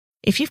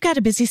If you've got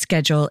a busy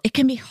schedule, it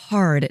can be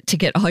hard to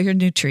get all your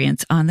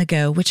nutrients on the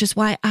go, which is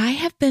why I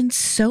have been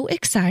so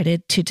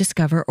excited to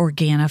discover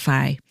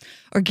Organifi.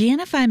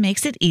 Organifi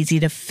makes it easy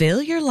to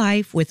fill your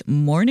life with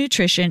more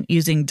nutrition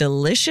using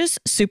delicious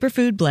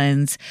superfood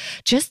blends.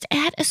 Just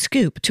add a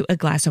scoop to a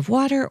glass of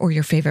water or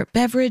your favorite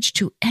beverage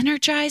to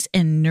energize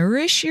and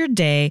nourish your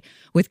day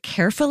with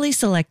carefully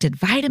selected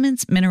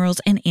vitamins,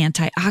 minerals, and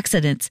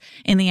antioxidants.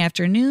 In the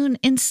afternoon,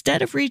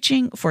 instead of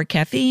reaching for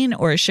caffeine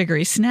or a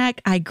sugary snack,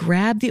 I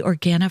grab the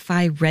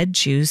Organifi red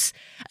juice,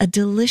 a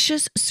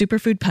delicious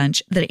superfood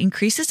punch that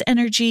increases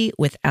energy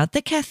without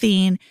the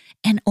caffeine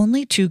and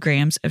only 2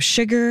 grams of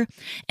sugar.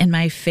 And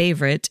my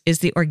favorite is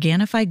the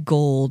Organifi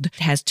Gold.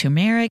 It has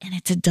turmeric and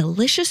it's a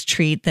delicious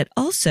treat that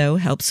also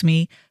helps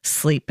me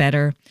sleep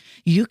better.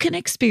 You can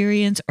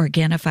experience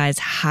Organifi's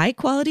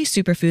high-quality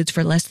superfoods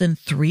for less than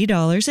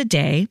 $3 a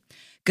day.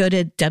 Go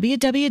to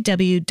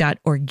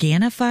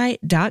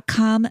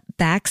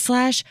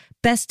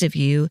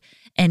www.organifi.com/bestofyou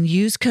and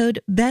use code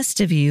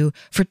BESTOFYOU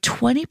for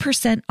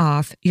 20%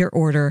 off your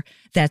order.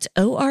 That's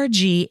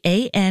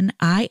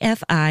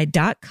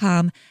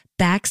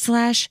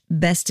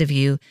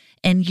ORGANIFI.com/bestofyou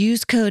and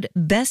use code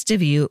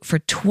BESTOFYOU for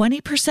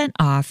 20%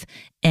 off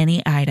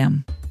any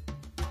item.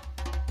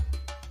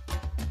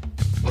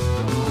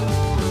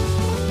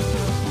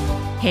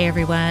 Hey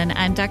everyone,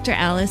 I'm Dr.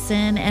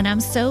 Allison, and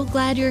I'm so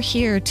glad you're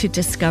here to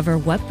discover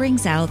what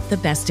brings out the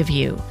best of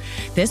you.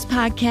 This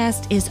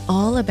podcast is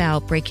all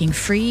about breaking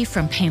free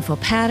from painful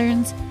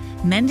patterns,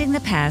 mending the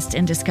past,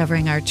 and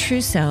discovering our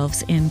true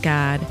selves in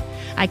God.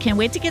 I can't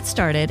wait to get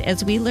started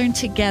as we learn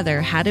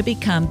together how to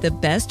become the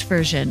best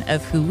version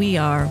of who we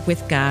are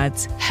with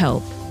God's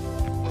help.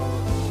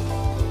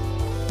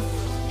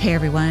 Hey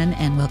everyone,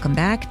 and welcome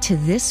back to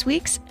this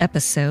week's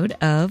episode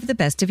of the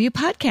Best of You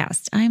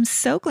podcast. I'm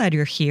so glad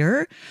you're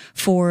here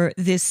for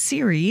this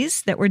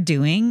series that we're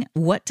doing,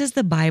 What Does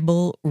the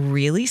Bible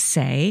Really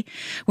Say?,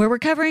 where we're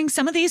covering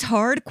some of these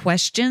hard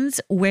questions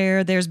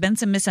where there's been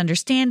some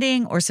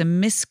misunderstanding or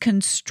some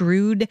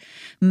misconstrued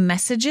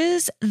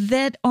messages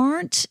that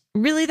aren't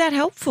really that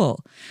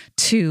helpful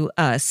to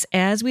us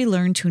as we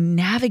learn to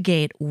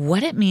navigate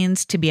what it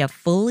means to be a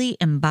fully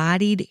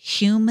embodied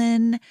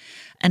human,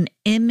 an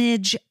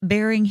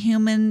image-bearing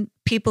human,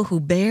 people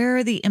who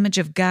bear the image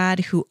of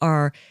God, who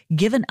are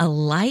given a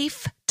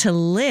life to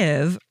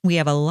live. We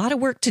have a lot of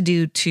work to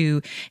do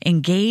to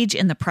engage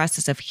in the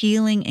process of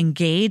healing,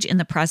 engage in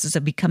the process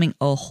of becoming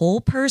a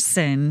whole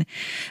person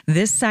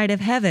this side of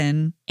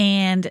heaven,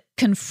 and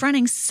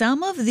confronting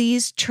some of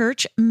these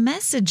church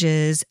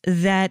messages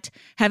that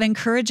have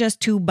encouraged us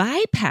to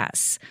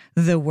bypass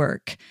the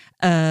work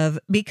of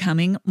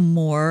becoming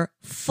more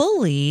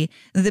fully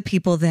the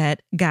people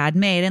that God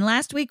made. And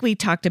last week we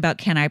talked about,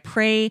 can I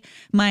pray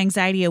my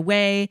anxiety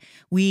away?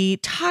 We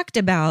talked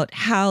about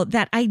how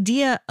that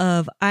idea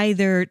of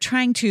either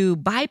trying to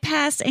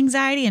bypass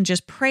anxiety and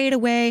just pray it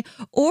away,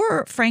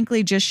 or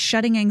frankly, just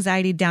shutting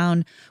anxiety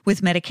down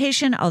with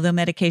medication, although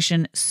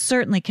medication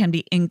certainly can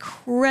be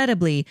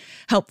incredibly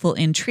helpful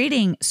in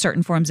treating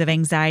certain forms of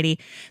anxiety,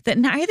 that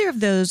neither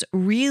of those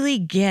really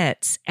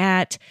gets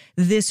at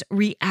this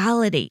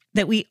reality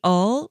that we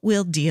all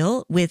will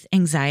deal with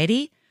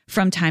anxiety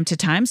from time to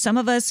time. Some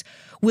of us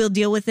will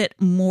deal with it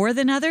more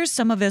than others.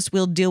 Some of us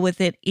will deal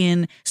with it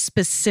in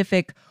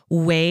specific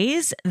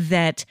ways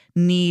that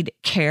need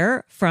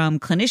care from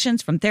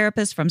clinicians, from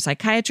therapists, from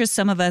psychiatrists.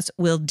 Some of us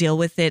will deal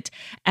with it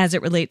as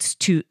it relates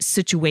to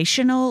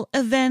situational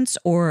events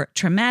or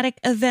traumatic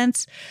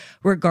events.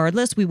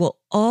 Regardless, we will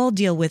all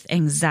deal with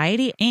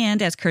anxiety.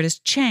 And as Curtis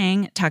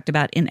Chang talked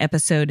about in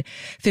episode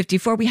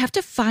 54, we have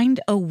to find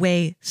a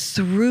way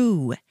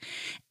through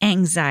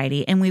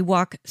anxiety. And we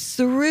walk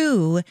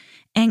through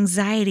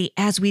anxiety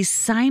as we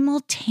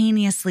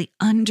simultaneously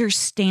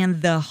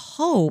understand the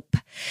hope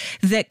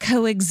that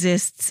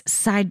coexists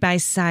side by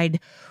side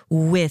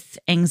with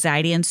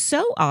anxiety. And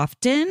so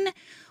often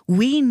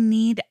we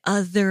need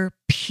other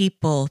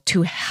people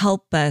to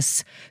help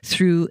us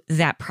through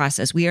that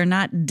process. We are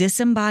not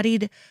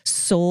disembodied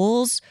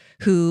souls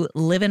who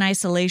live in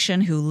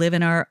isolation, who live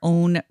in our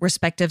own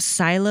respective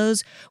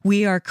silos.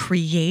 We are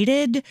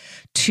created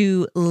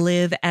to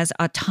live as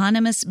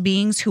autonomous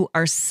beings who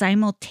are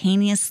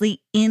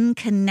simultaneously in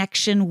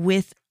connection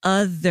with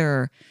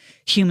other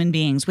human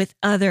beings, with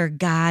other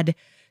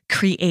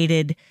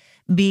God-created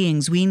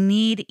beings. We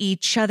need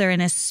each other.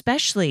 And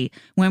especially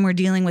when we're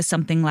dealing with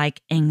something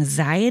like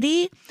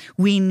anxiety,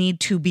 we need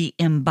to be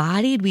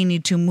embodied. We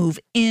need to move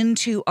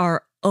into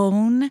our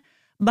own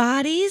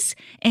bodies,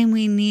 and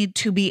we need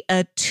to be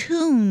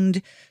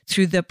attuned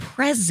through the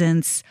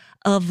presence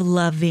of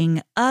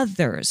loving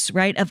others,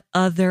 right? Of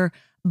other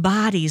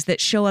bodies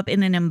that show up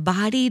in an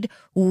embodied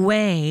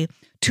way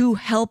to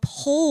help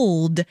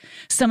hold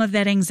some of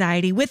that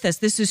anxiety with us.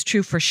 This is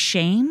true for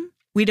shame.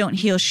 We don't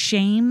heal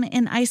shame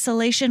in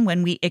isolation.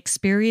 When we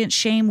experience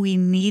shame, we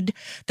need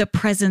the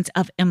presence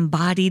of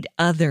embodied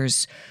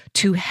others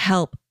to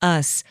help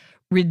us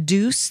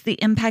reduce the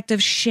impact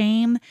of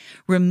shame,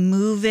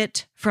 remove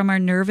it from our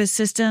nervous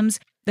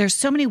systems, There's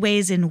so many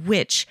ways in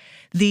which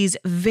these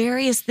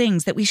various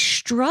things that we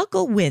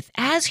struggle with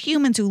as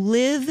humans who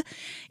live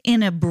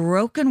in a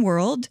broken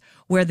world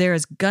where there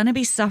is going to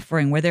be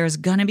suffering, where there is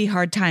going to be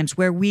hard times,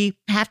 where we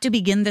have to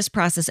begin this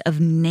process of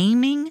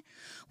naming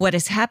what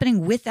is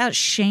happening without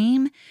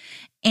shame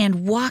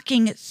and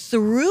walking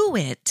through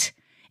it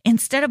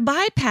instead of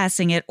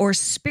bypassing it or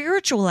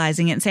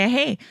spiritualizing it and say,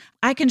 hey,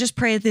 I can just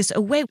pray this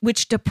away,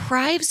 which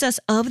deprives us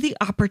of the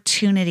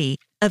opportunity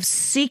of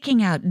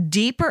seeking out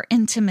deeper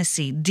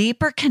intimacy,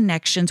 deeper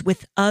connections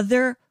with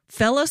other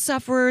fellow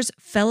sufferers,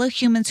 fellow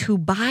humans who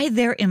by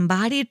their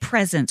embodied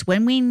presence,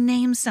 when we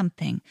name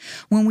something,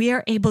 when we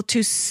are able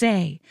to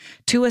say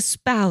to a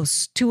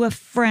spouse, to a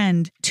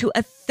friend, to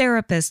a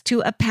therapist,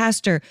 to a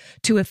pastor,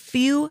 to a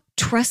few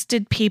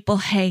trusted people,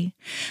 hey,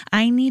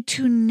 I need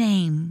to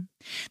name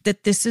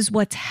that this is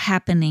what's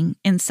happening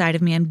inside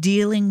of me. I'm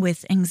dealing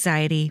with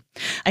anxiety.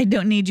 I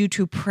don't need you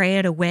to pray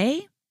it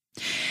away,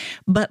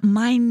 but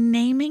my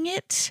naming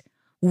it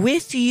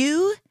with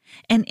you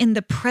and in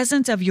the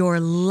presence of your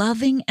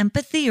loving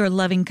empathy, your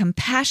loving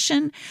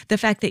compassion, the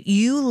fact that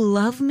you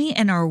love me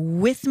and are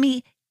with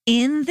me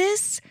in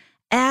this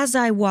as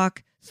I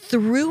walk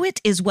through it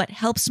is what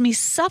helps me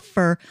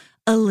suffer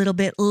a little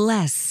bit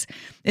less.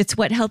 It's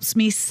what helps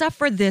me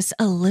suffer this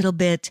a little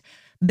bit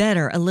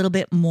better, a little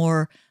bit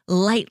more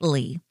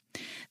lightly.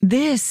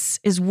 This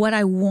is what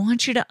I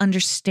want you to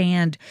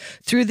understand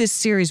through this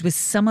series with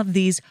some of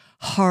these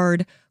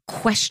hard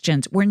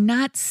questions. We're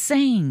not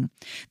saying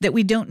that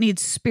we don't need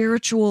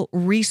spiritual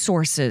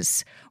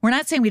resources. We're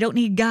not saying we don't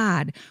need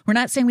God. We're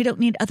not saying we don't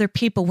need other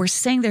people. We're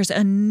saying there's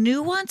a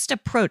nuanced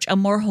approach, a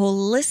more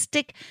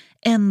holistic,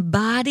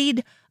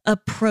 embodied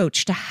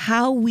approach to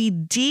how we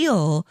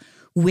deal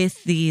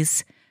with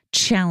these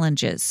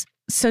challenges.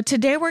 So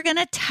today we're going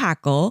to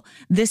tackle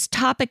this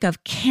topic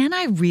of, can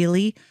I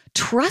really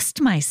trust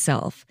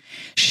myself?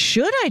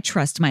 Should I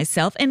trust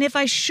myself? And if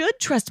I should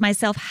trust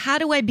myself, how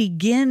do I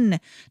begin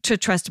to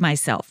trust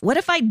myself? What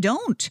if I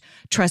don't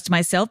trust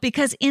myself?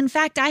 Because in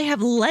fact, I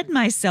have led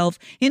myself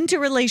into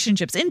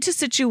relationships, into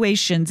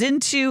situations,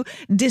 into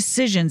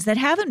decisions that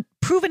haven't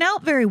proven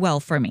out very well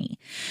for me,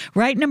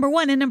 right? Number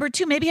one. And number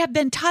two, maybe I've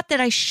been taught that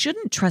I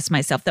shouldn't trust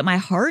myself, that my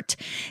heart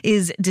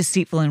is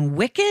deceitful and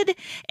wicked,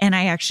 and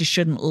I actually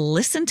shouldn't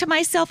listen to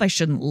myself. I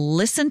shouldn't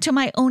listen to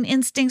my own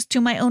instincts, to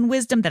my own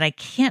wisdom, that I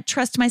can't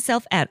trust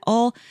myself at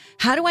all.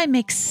 How do I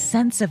make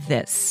sense of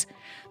this?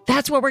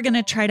 That's what we're going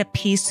to try to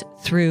piece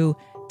through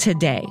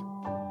today.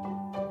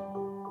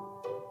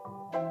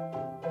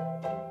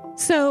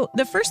 So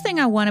the first thing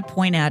I want to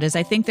point out is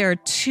I think there are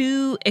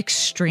two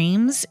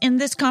extremes in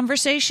this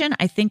conversation.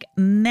 I think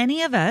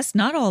many of us,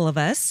 not all of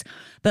us,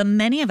 but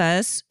many of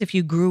us, if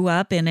you grew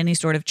up in any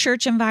sort of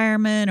church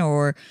environment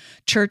or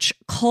church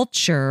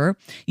culture,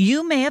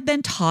 you may have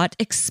been taught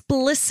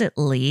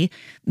explicitly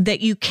that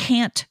you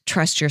can't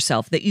trust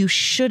yourself, that you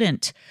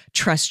shouldn't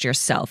trust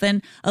yourself.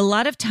 And a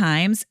lot of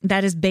times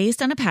that is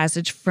based on a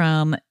passage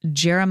from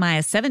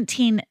Jeremiah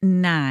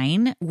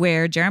 17:9,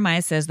 where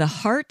Jeremiah says, the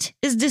heart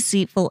is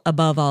deceitful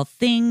above all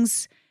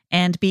things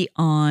and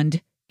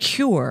beyond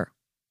cure.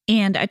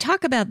 And I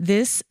talk about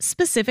this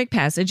specific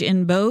passage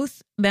in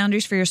both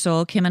Boundaries for Your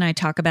Soul. Kim and I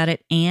talk about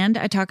it, and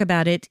I talk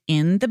about it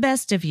in The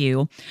Best of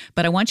You.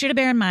 But I want you to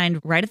bear in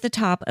mind right at the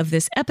top of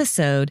this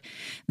episode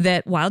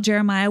that while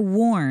Jeremiah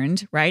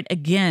warned, right,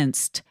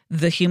 against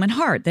the human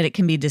heart, that it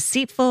can be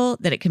deceitful,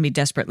 that it can be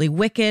desperately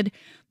wicked,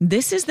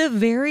 this is the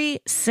very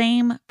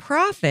same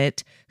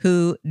prophet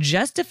who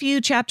just a few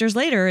chapters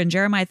later in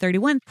Jeremiah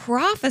 31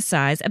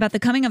 prophesies about the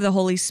coming of the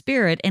Holy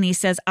Spirit. And he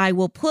says, I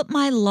will put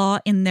my law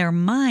in their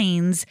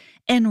minds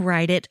and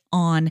write it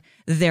on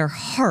their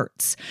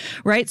hearts,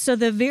 right? So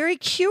the very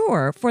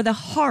cure for the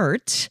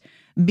heart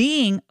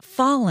being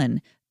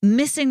fallen,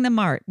 missing the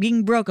mark,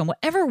 being broken,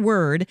 whatever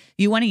word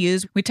you want to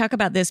use. We talk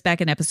about this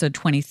back in episode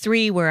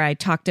 23, where I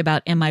talked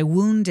about, am I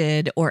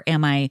wounded or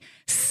am I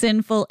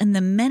sinful? And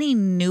the many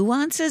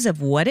nuances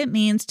of what it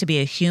means to be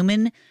a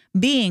human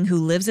being who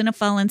lives in a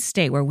fallen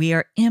state where we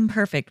are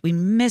imperfect. We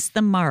miss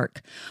the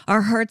mark.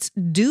 Our hearts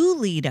do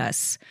lead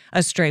us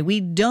astray.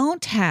 We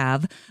don't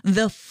have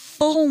the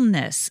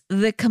fullness,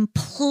 the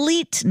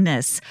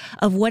completeness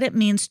of what it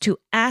means to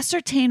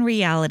ascertain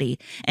reality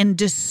and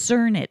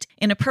discern it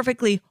in a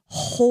perfectly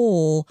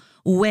whole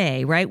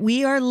way, right?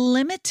 We are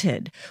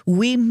limited.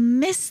 We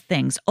miss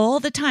things all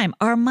the time.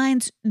 Our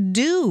minds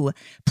do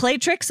play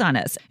tricks on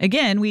us.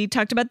 Again, we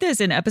talked about this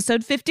in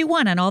episode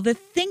 51 on all the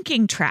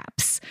thinking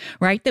traps,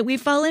 right? That we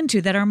fall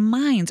into, that our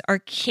minds are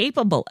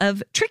capable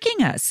of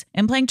tricking us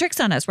and playing tricks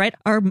on us, right?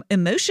 Our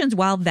emotions,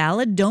 while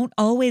valid, don't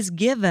always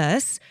give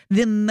us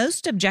the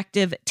most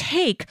objective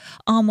take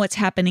on what's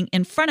happening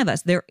in front of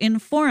us. They're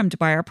informed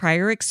by our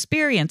prior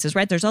experiences,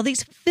 right? There's all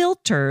these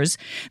filters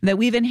that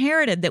we've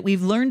inherited, that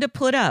we've learned to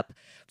put up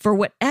for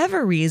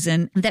whatever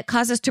reason, that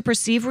cause us to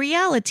perceive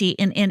reality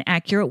in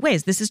inaccurate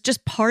ways. This is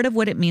just part of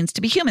what it means to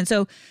be human.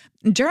 So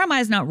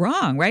Jeremiah is not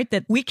wrong, right?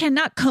 That we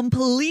cannot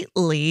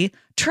completely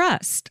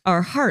trust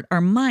our heart, our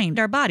mind,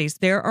 our bodies.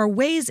 There are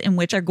ways in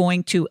which are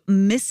going to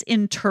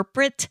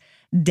misinterpret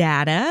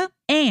data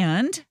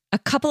And a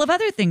couple of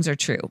other things are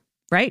true,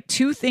 right?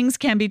 Two things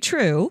can be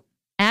true.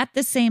 At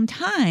the same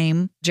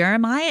time,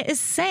 Jeremiah is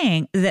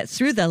saying that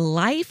through the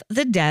life,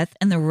 the death,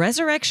 and the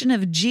resurrection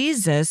of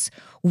Jesus,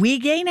 we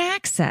gain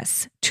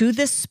access to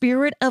the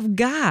Spirit of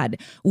God.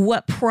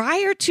 What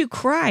prior to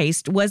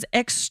Christ was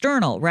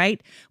external,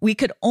 right? We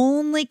could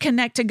only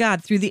connect to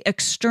God through the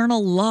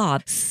external law,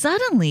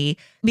 suddenly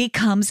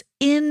becomes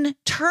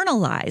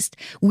internalized.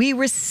 We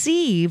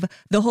receive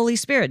the Holy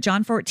Spirit.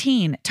 John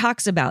 14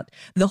 talks about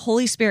the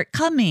Holy Spirit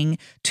coming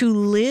to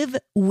live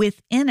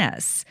within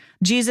us.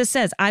 Jesus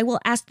says, I will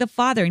ask the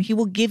Father, and he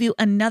will give you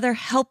another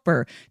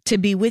helper to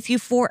be with you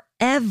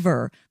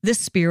forever, the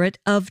Spirit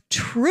of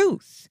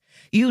truth.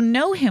 You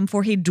know him,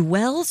 for he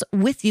dwells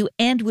with you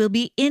and will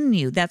be in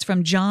you. That's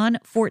from John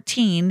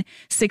 14,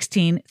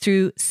 16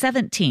 through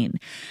 17.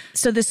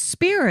 So the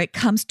Spirit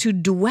comes to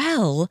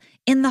dwell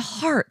in the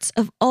hearts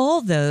of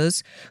all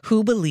those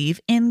who believe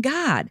in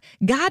God.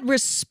 God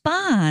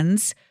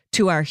responds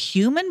to our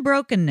human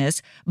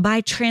brokenness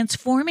by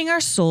transforming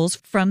our souls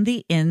from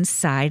the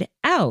inside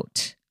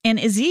out. And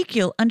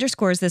Ezekiel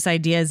underscores this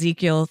idea,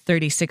 Ezekiel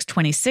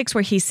 36:26,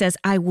 where he says,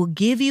 I will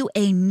give you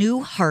a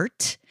new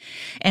heart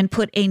and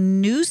put a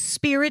new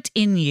spirit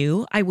in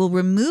you. I will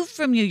remove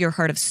from you your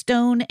heart of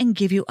stone and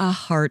give you a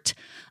heart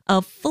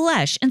of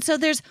flesh. And so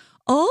there's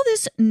all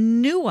this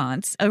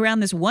nuance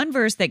around this one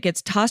verse that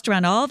gets tossed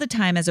around all the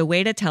time as a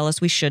way to tell us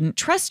we shouldn't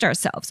trust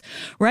ourselves,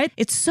 right?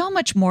 It's so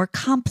much more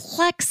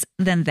complex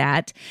than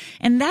that.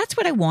 And that's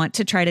what I want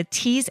to try to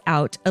tease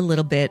out a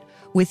little bit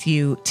with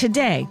you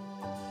today.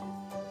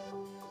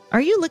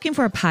 Are you looking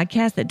for a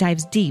podcast that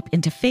dives deep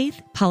into faith,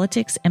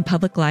 politics, and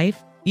public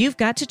life? You've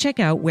got to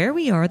check out Where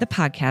We Are, the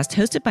podcast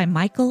hosted by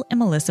Michael and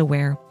Melissa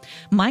Ware.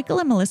 Michael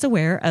and Melissa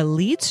Ware, a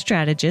lead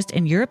strategist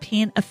and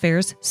European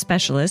affairs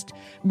specialist,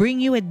 bring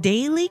you a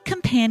daily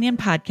companion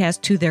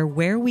podcast to their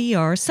Where We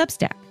Are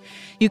Substack.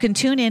 You can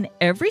tune in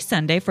every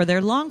Sunday for their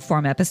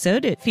long-form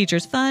episode. It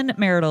features fun,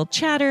 marital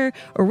chatter,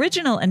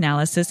 original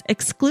analysis,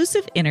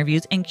 exclusive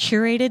interviews, and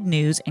curated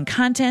news and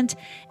content.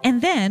 And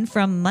then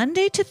from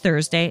Monday to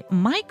Thursday,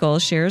 Michael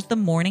shares the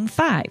Morning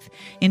Five.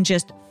 In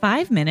just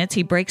 5 minutes,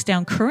 he breaks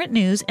down current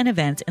news and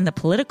events in the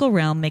political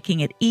realm,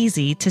 making it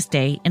easy to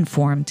stay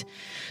informed.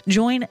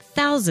 Join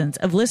thousands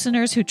of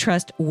listeners who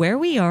trust Where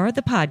We Are,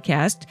 the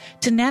podcast,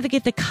 to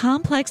navigate the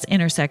complex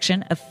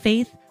intersection of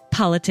faith,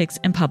 politics,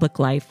 and public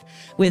life.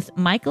 With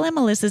Michael and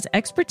Melissa's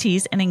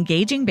expertise and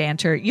engaging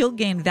banter, you'll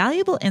gain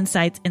valuable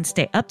insights and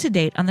stay up to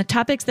date on the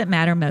topics that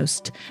matter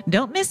most.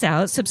 Don't miss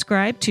out.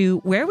 Subscribe to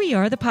Where We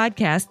Are, the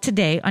podcast,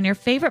 today on your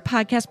favorite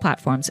podcast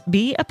platforms.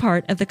 Be a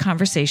part of the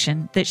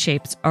conversation that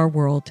shapes our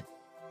world.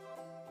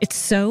 It's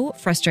so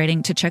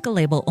frustrating to check a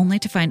label only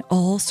to find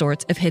all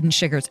sorts of hidden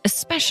sugars,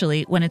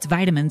 especially when it's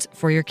vitamins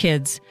for your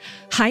kids.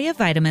 Hiya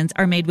vitamins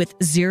are made with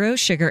zero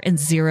sugar and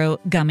zero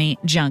gummy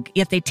junk,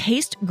 yet they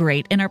taste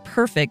great and are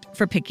perfect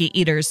for picky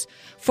eaters.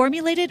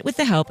 Formulated with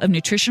the help of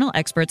nutritional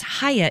experts,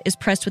 Hiya is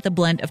pressed with a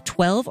blend of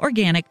 12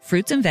 organic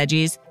fruits and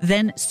veggies,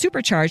 then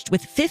supercharged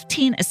with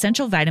 15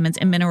 essential vitamins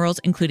and minerals,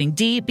 including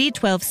D,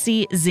 B12,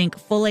 C, zinc,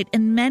 folate,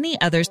 and many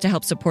others to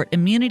help support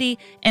immunity,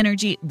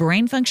 energy,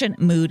 brain function,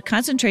 mood,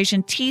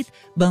 concentration, teeth,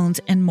 bones,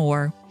 and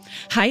more.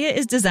 Hiya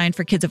is designed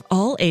for kids of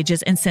all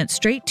ages and sent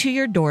straight to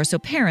your door, so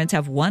parents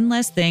have one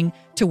less thing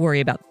to worry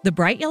about. The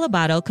bright yellow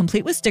bottle,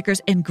 complete with stickers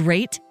and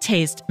great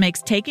taste,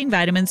 makes taking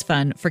vitamins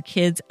fun for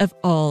kids of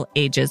all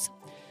ages.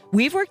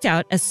 We've worked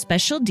out a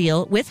special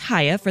deal with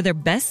Hiya for their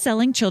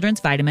best-selling children's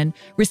vitamin.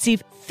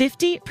 Receive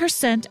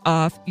 50%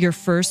 off your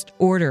first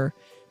order.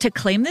 To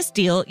claim this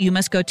deal, you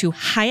must go to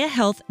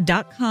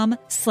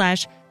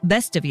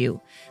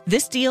hiyahealth.com/bestofyou.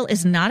 This deal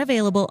is not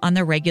available on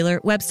the regular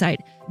website.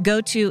 Go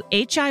to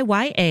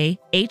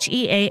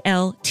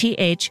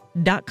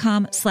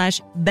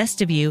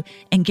hiyahealth.com/bestofyou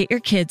and get your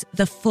kids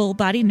the full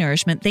body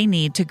nourishment they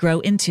need to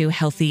grow into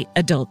healthy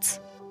adults.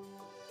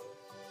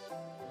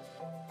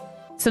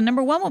 So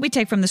number one, what we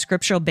take from the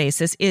scriptural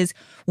basis is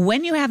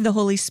when you have the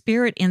Holy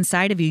Spirit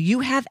inside of you, you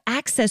have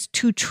access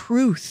to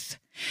truth.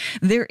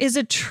 There is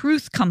a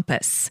truth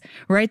compass,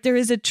 right? There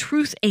is a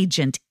truth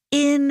agent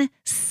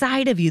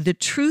inside of you. The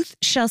truth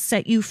shall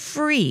set you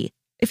free.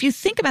 If you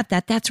think about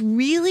that, that's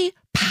really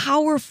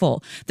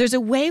powerful. There's a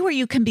way where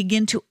you can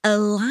begin to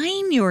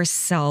align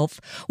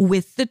yourself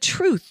with the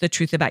truth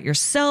about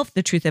yourself,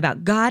 the truth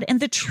about God, and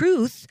the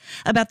truth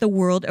about the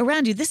world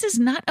around you. This is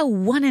not a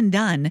one and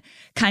done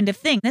kind of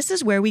thing. This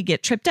is where we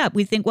get tripped up.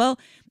 We think, well,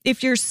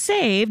 if you're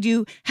saved,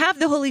 you have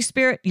the Holy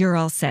Spirit, you're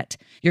all set.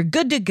 You're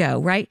good to go,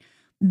 right?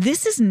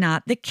 This is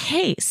not the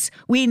case.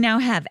 We now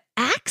have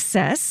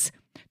access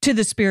to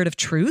the Spirit of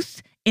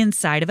truth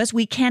inside of us.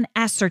 We can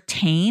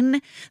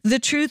ascertain the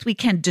truth. We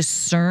can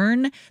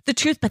discern the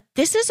truth. But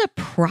this is a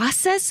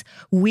process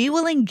we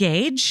will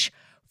engage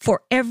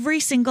for every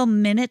single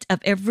minute of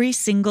every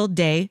single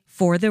day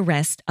for the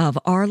rest of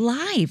our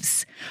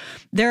lives.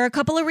 There are a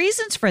couple of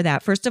reasons for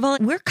that. First of all,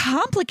 we're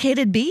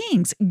complicated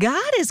beings.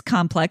 God is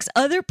complex.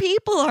 Other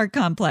people are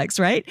complex,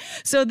 right?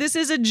 So this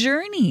is a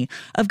journey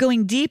of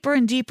going deeper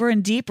and deeper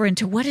and deeper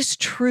into what is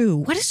true.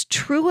 What is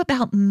true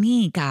about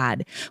me,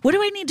 God? What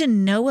do I need to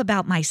know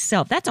about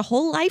myself? That's a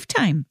whole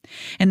lifetime.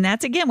 And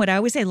that's, again, what I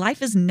always say,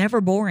 life is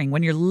never boring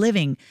when you're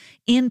living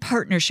in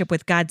partnership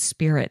with God's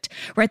Spirit,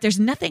 right? There's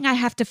nothing I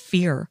have to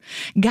fear.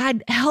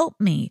 God, help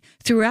me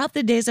throughout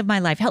the days of my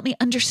life. Help me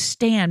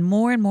understand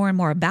more and more and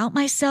more about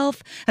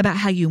myself, about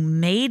how you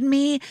made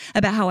me,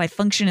 about how I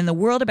function in the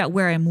world, about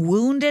where I'm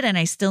wounded and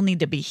I still need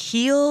to be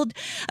healed,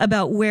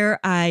 about where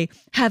I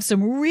have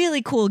some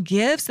really cool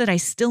gifts that I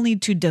still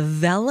need to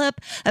develop,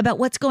 about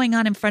what's going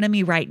on in front of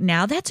me right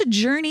now. That's a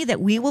journey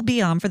that we will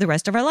be on for the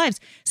rest of our lives.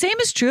 Same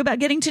is true about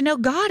getting to know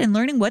God and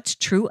learning what's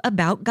true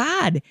about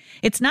God.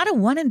 It's not a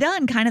one and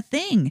done kind of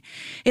thing.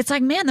 It's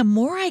like, man, the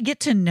more I get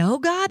to know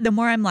God, the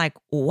more I'm like,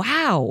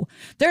 wow,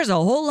 there's a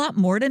whole lot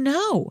more to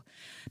know.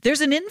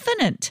 There's an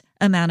infinite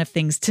amount of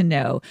things to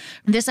know.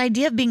 This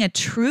idea of being a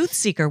truth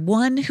seeker,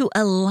 one who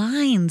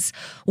aligns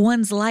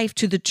one's life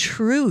to the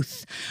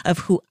truth of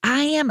who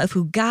I am, of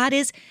who God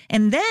is.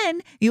 And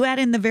then you add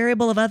in the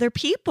variable of other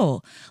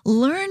people,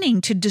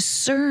 learning to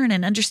discern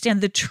and understand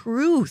the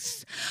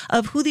truth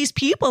of who these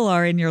people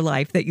are in your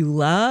life that you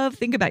love.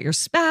 Think about your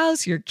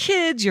spouse, your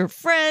kids, your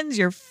friends,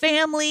 your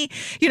family,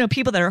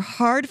 people that are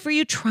hard for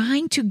you,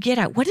 trying to get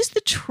at what is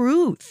the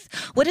truth?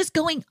 What is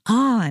going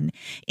on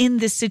in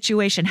this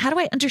situation? How do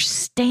I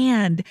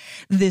understand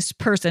this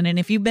person? And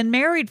if you've been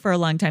married for a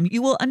long time,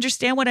 you will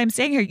understand what I'm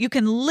saying here. You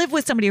can live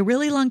with somebody a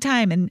really long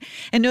time and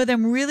know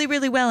them really,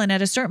 really well. And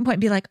at a certain point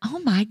be like, oh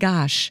my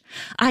gosh,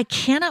 I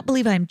cannot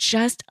believe I'm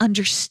just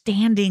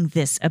understanding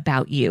this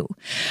about you,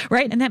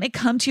 right? And that may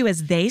come to you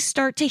as they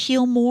start to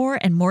heal more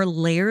and more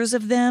layers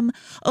of them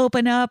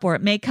open up, or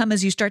it may come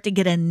as you start to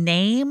get a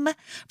name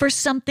for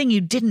something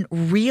you didn't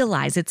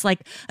realize. It's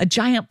like a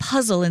giant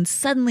puzzle and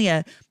suddenly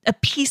a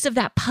piece of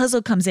that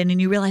puzzle comes in and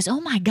you realize,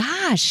 oh my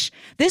gosh,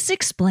 this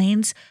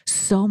explains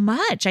so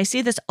much. I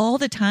see this all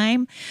the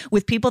time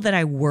with people that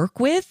I work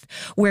with,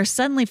 where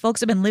suddenly folks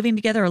have been living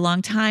together a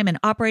long time and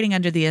operating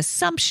under the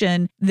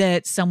assumption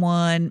that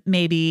someone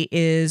maybe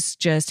has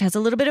a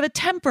little bit of a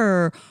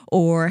temper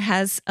or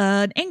has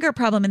an anger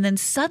problem. And then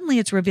suddenly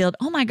it's revealed,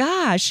 oh my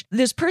gosh,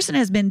 this person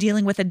has been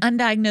dealing with an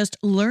undiagnosed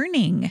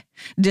learning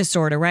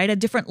disorder, right? A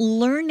different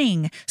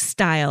learning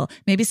style.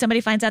 Maybe somebody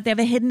finds out they have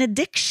a hidden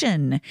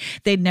addiction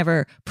they'd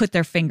never put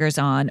their fingers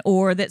on,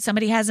 or that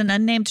somebody has an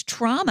unnamed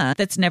trauma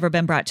that's never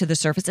been brought to the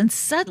surface. And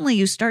suddenly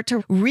you start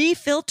to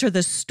refilter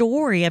the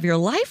story of your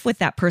life with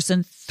that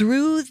person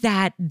through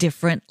that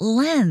different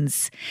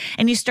lens.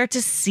 And you start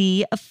to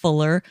see a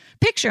fuller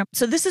picture.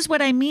 So this is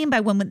what I mean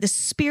by when the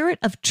spirit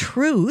of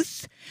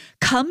truth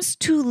comes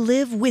to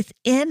live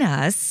within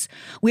us,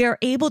 we are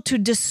able to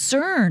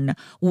discern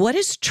what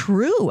is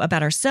true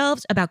about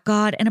ourselves, about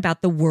God, and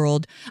about the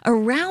world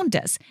around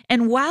us.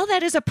 And while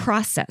that is a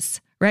process,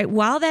 right?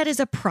 While that is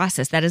a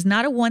process, that is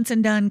not a once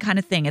and done kind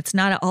of thing. It's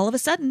not all of a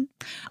sudden,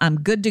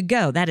 I'm good to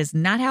go. That is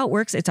not how it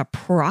works. It's a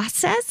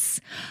process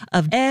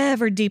of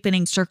ever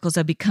deepening circles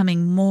of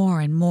becoming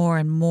more and more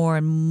and more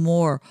and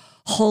more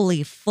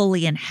wholly,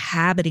 fully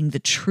inhabiting the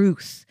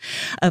truth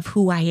of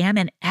who I am.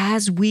 And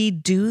as we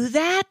do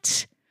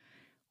that,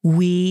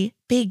 we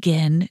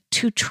begin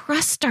to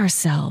trust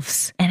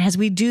ourselves. And as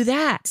we do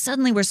that,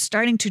 suddenly we're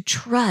starting to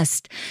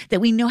trust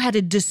that we know how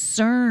to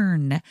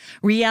discern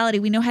reality.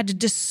 We know how to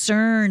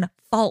discern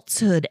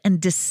falsehood and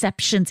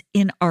deceptions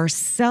in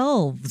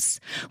ourselves.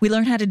 We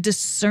learn how to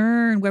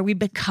discern where we've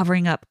been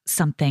covering up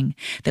something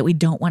that we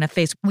don't want to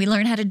face. We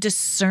learn how to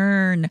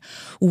discern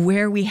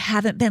where we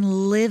haven't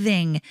been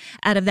living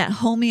out of that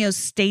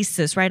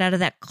homeostasis, right? Out of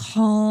that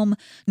calm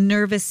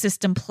nervous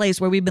system place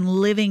where we've been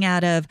living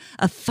out of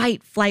a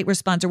fight-flight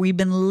response, or we've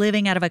been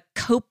living out of a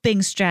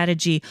coping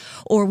strategy,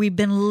 or we've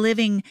been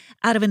living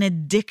out of an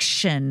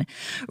addiction,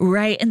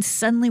 right? And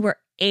suddenly we're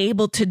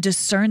able to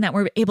discern that,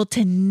 we're able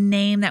to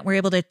name that, we're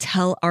able to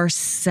tell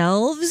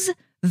ourselves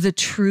the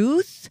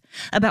truth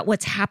about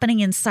what's happening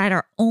inside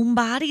our own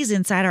bodies,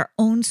 inside our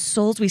own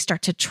souls. We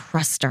start to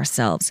trust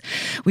ourselves.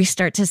 We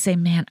start to say,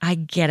 man, I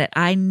get it.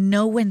 I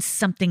know when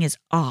something is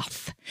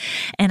off,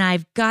 and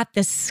I've got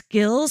the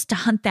skills to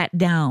hunt that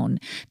down,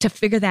 to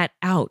figure that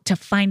out, to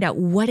find out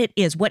what it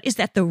is. What is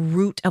at the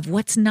root of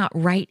what's not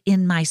right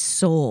in my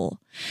soul?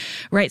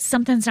 Right?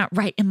 Something's not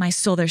right in my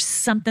soul. There's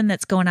something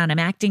that's going on. I'm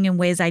acting in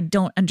ways I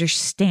don't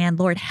understand.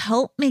 Lord,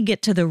 help me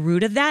get to the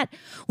root of that.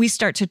 We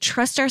start to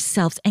trust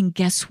ourselves. And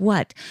guess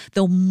what?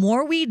 The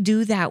more we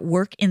do that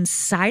work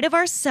inside of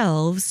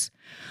ourselves,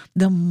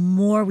 the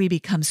more we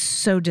become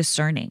so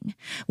discerning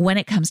when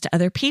it comes to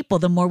other people,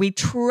 the more we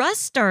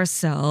trust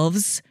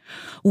ourselves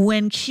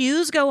when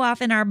cues go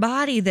off in our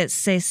body that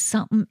say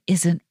something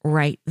isn't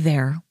right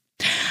there.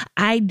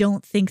 I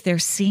don't think they're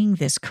seeing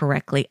this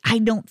correctly. I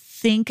don't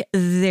think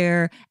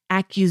their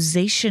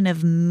accusation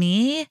of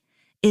me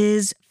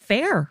is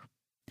fair.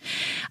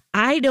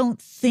 I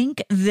don't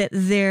think that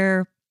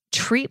their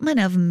treatment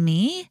of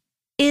me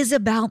is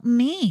about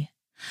me.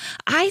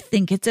 I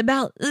think it's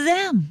about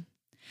them.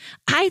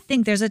 I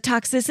think there's a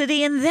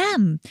toxicity in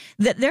them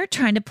that they're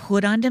trying to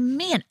put onto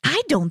me, and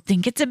I don't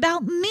think it's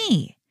about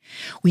me.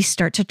 We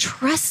start to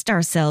trust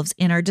ourselves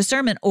in our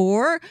discernment,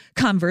 or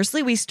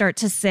conversely, we start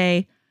to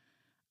say,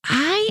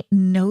 I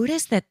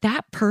notice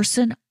that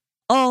person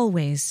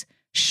always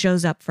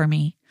shows up for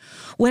me.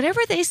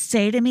 Whatever they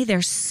say to me,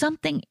 there's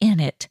something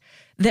in it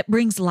that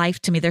brings life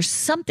to me. There's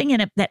something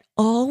in it that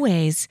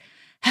always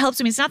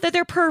helps me. It's not that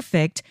they're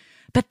perfect,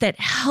 but that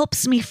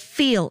helps me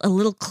feel a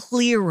little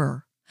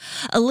clearer,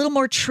 a little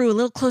more true, a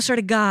little closer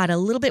to God, a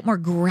little bit more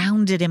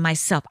grounded in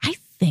myself. I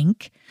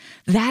think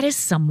that is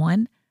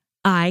someone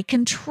I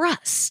can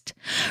trust,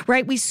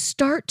 right? We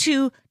start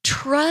to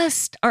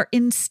trust our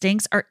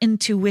instincts, our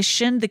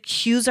intuition, the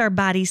cues our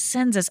body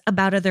sends us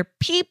about other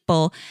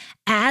people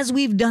as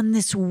we've done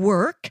this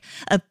work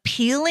of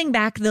peeling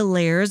back the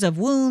layers of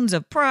wounds,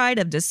 of pride,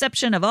 of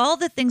deception, of all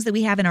the things that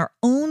we have in our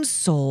own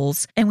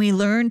souls. And we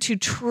learn to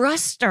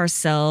trust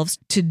ourselves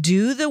to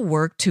do the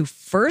work to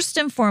first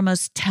and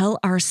foremost tell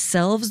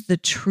ourselves the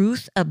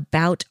truth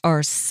about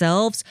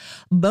ourselves,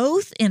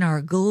 both in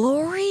our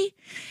glory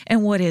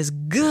and what is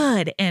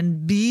good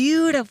and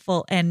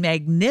beautiful and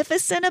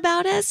magnificent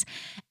about us,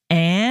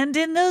 and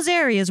in those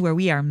areas where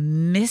we are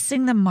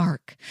missing the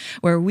mark,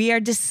 where we are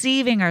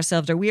deceiving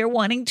ourselves, or we are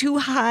wanting to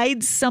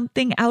hide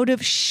something out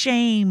of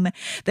shame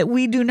that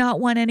we do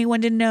not want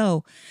anyone to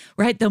know,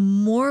 right? The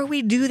more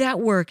we do that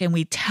work and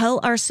we tell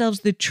ourselves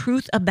the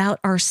truth about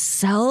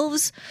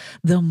ourselves,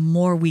 the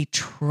more we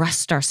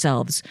trust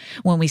ourselves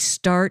when we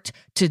start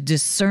to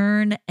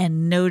discern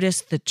and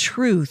notice the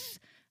truth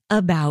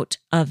about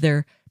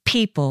other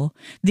people.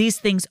 These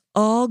things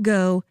all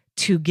go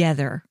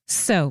together.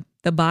 So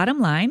the bottom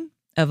line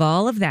of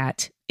all of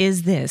that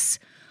is this: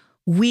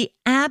 we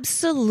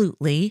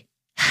absolutely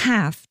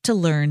have to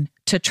learn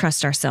to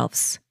trust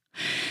ourselves.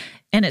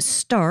 And it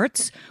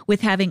starts with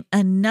having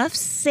enough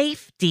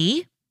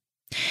safety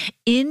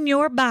in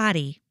your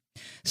body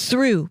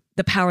through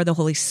the power of the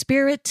Holy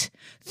Spirit,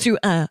 through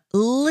a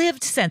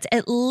lived sense,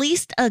 at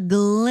least a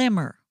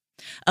glimmer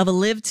of a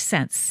lived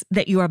sense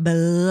that you are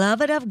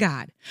beloved of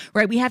God,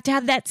 right? We have to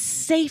have that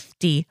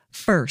safety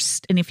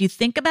first. And if you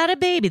think about a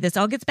baby, this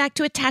all gets back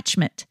to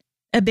attachment.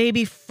 A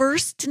baby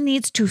first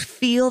needs to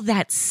feel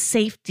that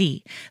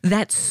safety,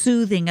 that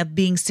soothing of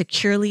being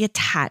securely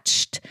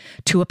attached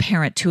to a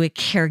parent, to a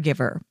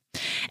caregiver.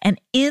 And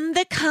in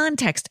the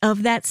context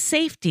of that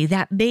safety,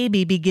 that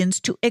baby begins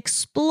to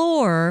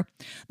explore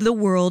the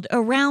world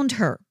around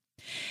her.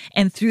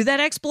 And through that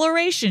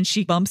exploration,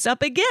 she bumps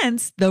up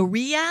against the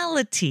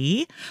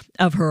reality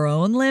of her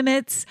own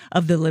limits,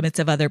 of the limits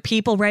of other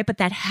people, right? But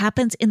that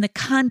happens in the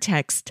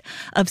context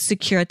of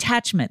secure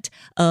attachment,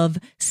 of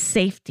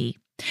safety.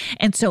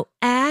 And so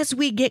as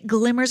we get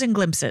glimmers and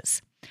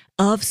glimpses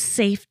of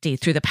safety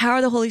through the power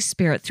of the Holy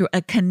Spirit, through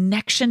a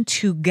connection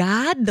to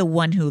God, the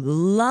one who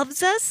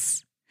loves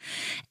us,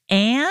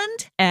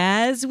 and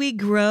as we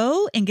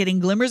grow in getting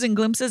glimmers and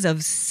glimpses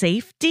of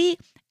safety,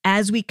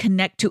 as we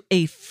connect to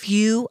a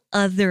few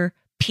other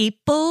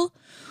people,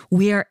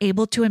 we are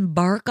able to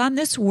embark on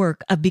this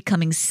work of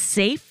becoming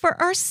safe for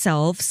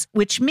ourselves,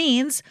 which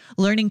means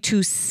learning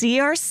to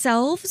see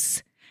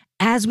ourselves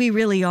as we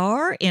really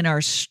are, in our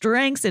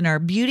strengths, in our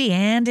beauty,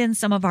 and in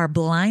some of our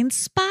blind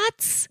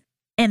spots.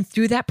 And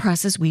through that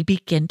process, we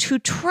begin to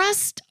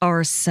trust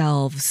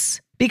ourselves,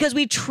 because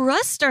we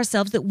trust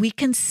ourselves that we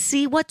can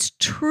see what's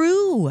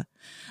true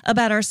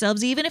about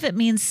ourselves, even if it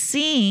means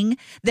seeing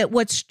that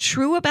what's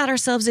true about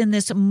ourselves in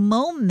this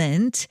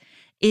moment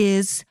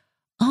is,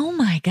 oh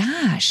my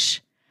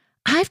gosh,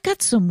 I've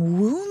got some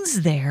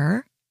wounds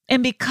there.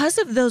 And because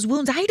of those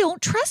wounds, I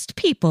don't trust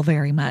people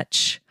very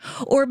much.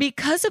 Or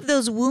because of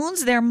those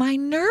wounds there, my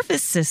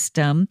nervous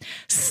system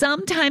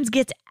sometimes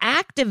gets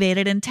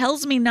activated and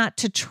tells me not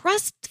to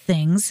trust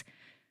things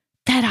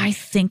that I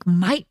think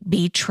might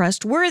be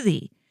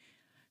trustworthy.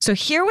 So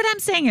hear what I'm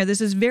saying here.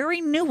 This is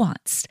very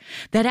nuanced,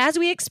 that as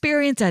we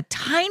experience a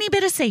tiny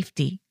bit of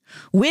safety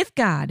with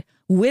God,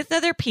 with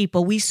other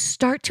people, we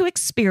start to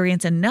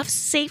experience enough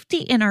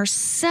safety in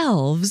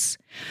ourselves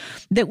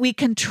that we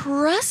can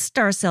trust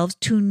ourselves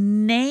to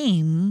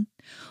name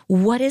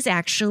what is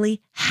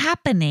actually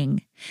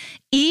happening.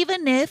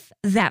 Even if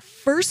that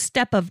first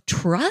step of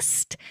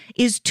trust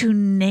is to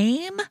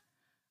name,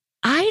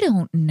 I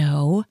don't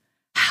know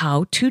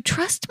how to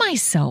trust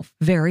myself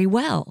very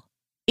well.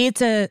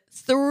 It's a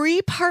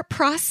 3-part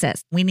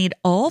process. We need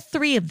all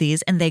 3 of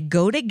these, and they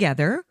go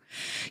together.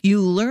 You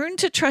learn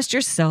to trust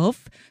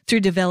yourself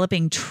through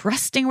developing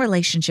trusting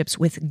relationships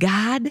with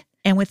God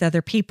and with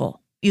other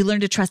people. You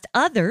learn to trust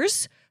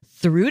others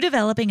through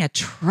developing a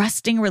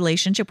trusting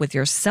relationship with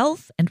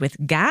yourself and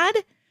with God.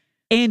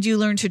 And you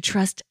learn to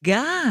trust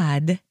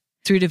God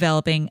through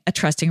developing a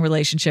trusting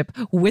relationship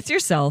with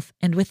yourself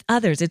and with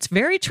others. It's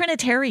very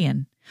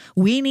Trinitarian.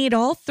 We need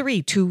all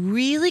 3 to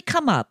really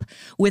come up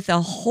with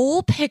a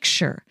whole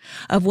picture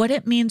of what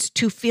it means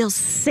to feel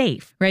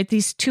safe, right?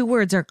 These 2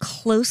 words are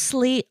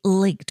closely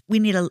linked. We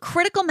need a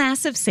critical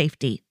mass of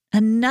safety,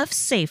 enough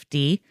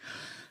safety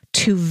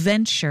to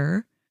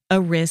venture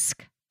a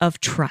risk of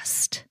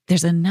trust.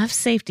 There's enough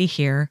safety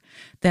here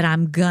that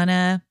I'm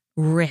gonna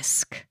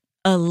risk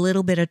a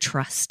little bit of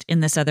trust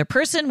in this other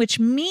person, which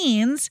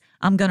means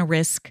I'm gonna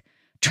risk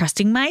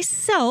trusting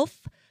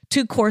myself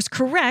to course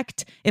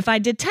correct if I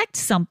detect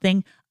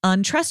something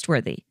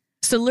untrustworthy.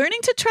 So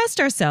learning to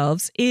trust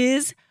ourselves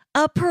is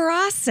a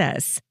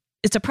process.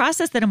 It's a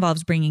process that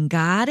involves bringing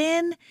God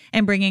in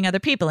and bringing other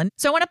people in.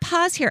 So I want to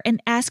pause here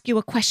and ask you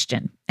a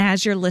question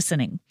as you're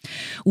listening.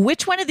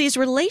 Which one of these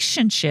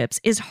relationships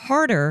is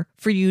harder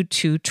for you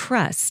to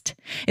trust?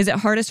 Is it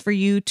hardest for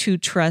you to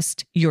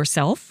trust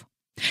yourself?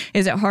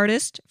 Is it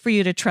hardest for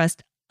you to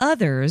trust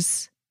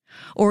others?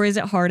 Or is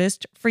it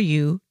hardest for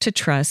you to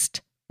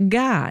trust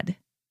God?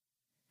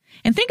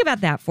 And think about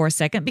that for a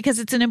second, because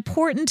it's an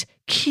important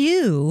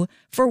cue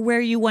for where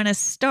you want to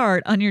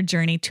start on your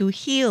journey to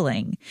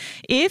healing.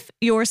 If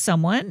you're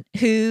someone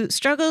who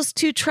struggles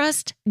to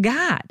trust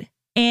God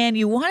and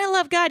you want to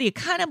love God, you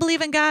kind of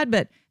believe in God,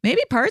 but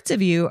maybe parts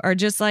of you are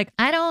just like,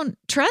 I don't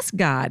trust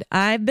God.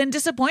 I've been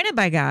disappointed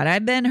by God.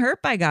 I've been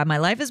hurt by God. My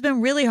life has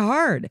been really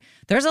hard.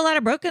 There's a lot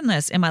of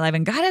brokenness in my life,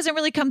 and God hasn't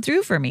really come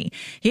through for me.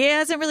 He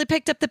hasn't really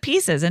picked up the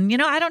pieces. And,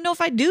 I don't know if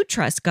I do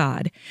trust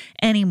God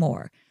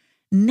anymore.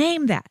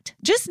 Name that.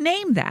 Just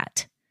name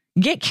that.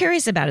 Get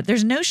curious about it.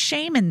 There's no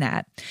shame in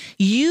that.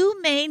 You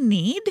may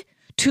need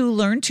to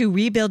learn to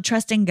rebuild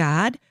trust in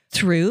God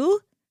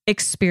through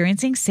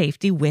experiencing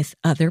safety with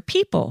other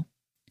people,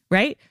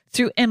 right?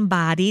 Through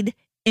embodied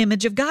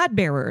image of God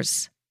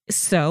bearers.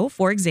 So,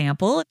 for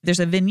example,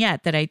 there's a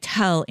vignette that I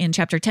tell in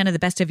chapter 10 of The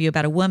Best of You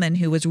about a woman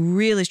who was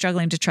really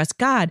struggling to trust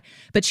God,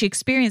 but she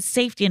experienced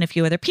safety in a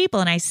few other people.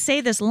 And I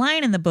say this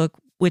line in the book,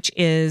 which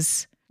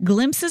is,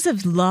 glimpses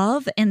of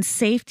love and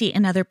safety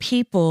in other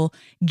people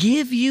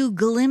give you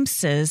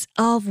glimpses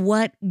of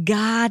what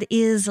God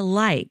is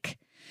like,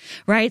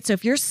 right? So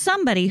if you're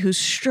somebody who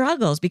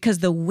struggles because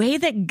the way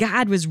that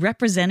God was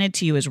represented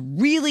to you is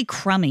really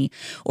crummy,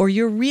 or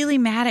you're really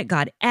mad at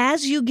God,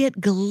 as you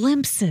get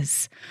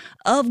glimpses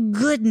of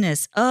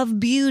goodness, of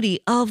beauty,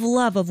 of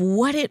love, of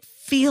what it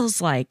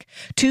feels like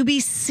to be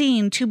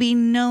seen, to be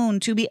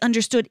known, to be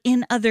understood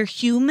in other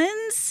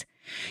humans,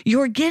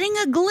 you're getting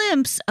a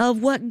glimpse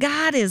of what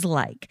God is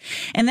like.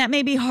 And that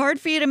may be hard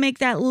for you to make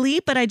that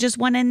leap, but I just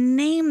want to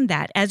name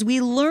that. As we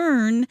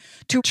learn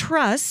to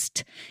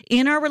trust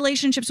in our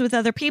relationships with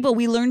other people,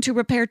 we learn to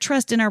repair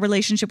trust in our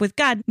relationship with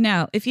God.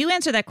 Now, if you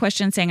answer that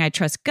question saying, I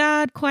trust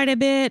God quite a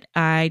bit,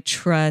 I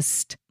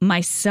trust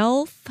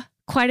myself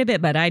quite a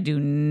bit, but I do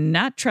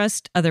not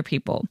trust other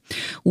people,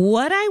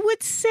 what I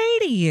would say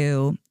to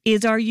you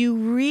is, are you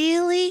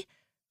really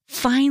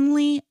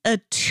finally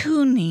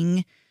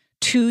attuning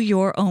to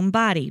your own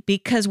body?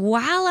 Because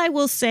while I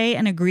will say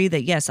and agree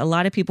that, yes, a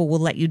lot of people will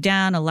let you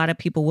down, a lot of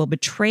people will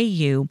betray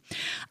you,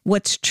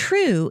 what's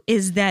true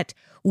is that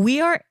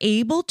we are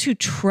able to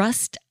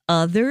trust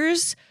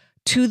others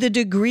to the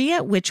degree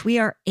at which we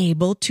are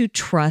able to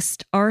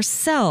trust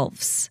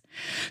ourselves.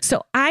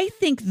 So I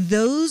think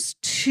those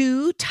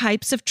two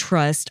types of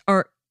trust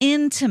are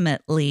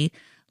intimately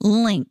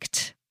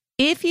linked.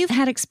 If you've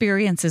had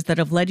experiences that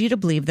have led you to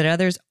believe that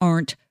others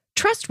aren't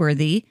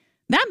trustworthy,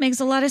 that makes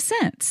a lot of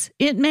sense.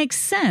 It makes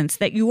sense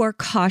that you are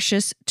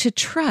cautious to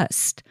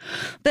trust.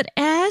 But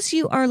as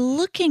you are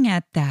looking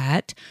at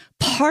that,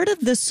 part of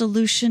the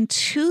solution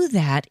to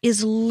that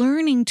is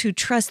learning to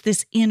trust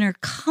this inner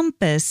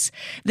compass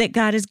that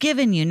God has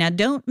given you. Now,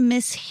 don't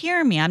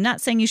mishear me. I'm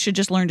not saying you should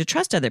just learn to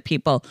trust other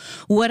people.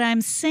 What I'm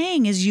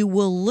saying is you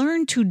will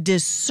learn to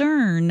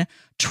discern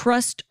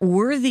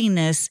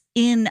trustworthiness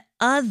in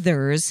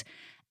others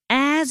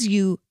as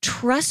you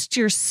trust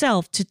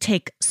yourself to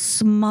take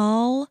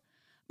small,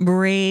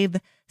 brave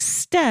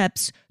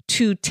steps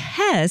to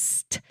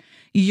test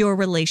your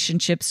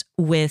relationships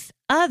with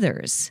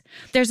others.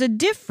 There's a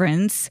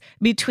difference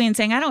between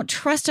saying, I don't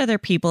trust other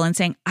people, and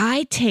saying,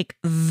 I take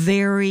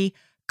very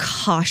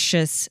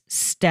cautious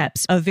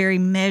steps, a very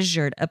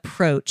measured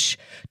approach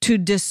to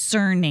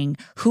discerning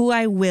who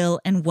I will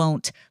and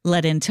won't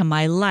let into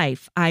my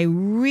life. I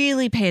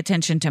really pay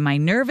attention to my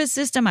nervous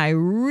system. I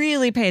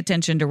really pay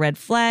attention to red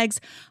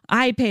flags.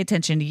 I pay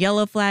attention to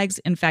yellow flags.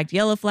 In fact,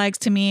 yellow flags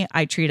to me,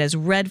 I treat as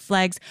red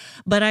flags.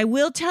 But I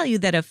will tell you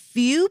that a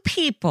few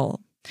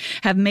people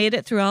have made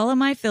it through all of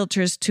my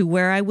filters to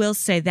where I will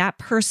say that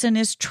person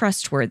is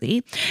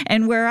trustworthy.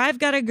 And where I've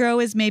got to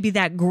grow is maybe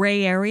that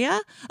gray area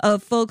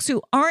of folks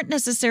who aren't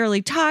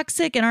necessarily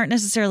toxic and aren't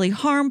necessarily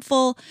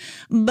harmful,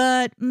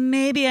 but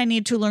maybe I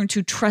need to learn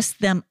to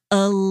trust them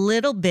a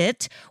little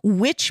bit,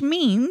 which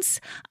means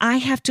I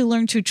have to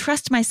learn to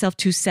trust myself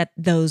to set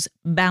those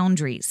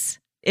boundaries.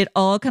 It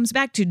all comes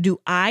back to, do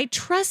I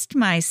trust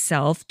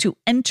myself to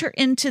enter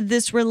into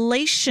this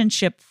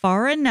relationship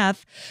far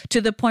enough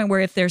to the point where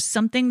if there's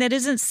something that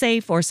isn't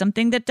safe or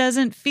something that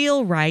doesn't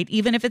feel right,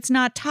 even if it's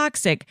not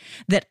toxic,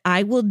 that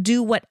I will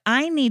do what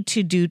I need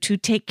to do to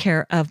take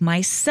care of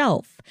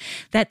myself.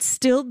 That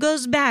still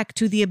goes back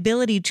to the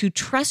ability to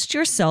trust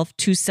yourself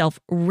to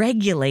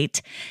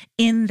self-regulate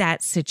in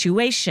that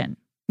situation.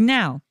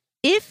 Now,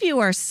 if you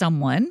are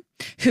someone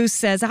who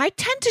says, I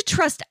tend to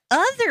trust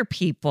other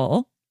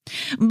people,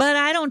 but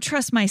I don't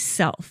trust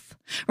myself,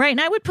 right?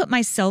 And I would put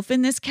myself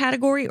in this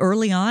category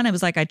early on. I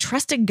was like, I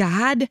trusted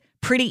God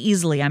pretty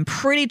easily. I'm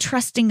pretty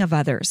trusting of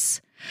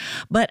others,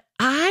 but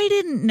I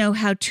didn't know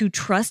how to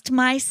trust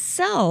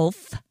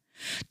myself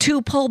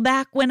to pull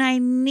back when I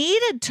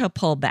needed to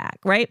pull back,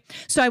 right?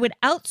 So I would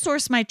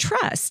outsource my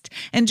trust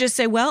and just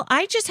say, well,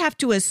 I just have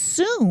to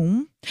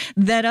assume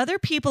that other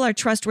people are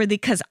trustworthy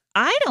because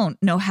I don't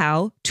know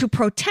how to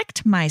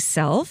protect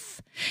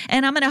myself.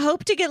 And I'm going to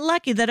hope to get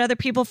lucky that other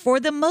people, for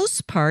the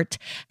most part,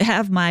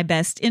 have my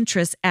best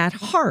interests at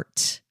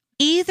heart.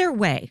 Either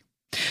way,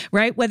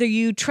 right? Whether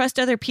you trust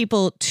other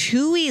people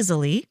too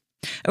easily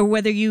or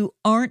whether you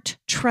aren't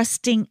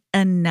trusting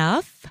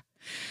enough,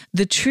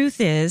 the truth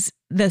is,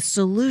 the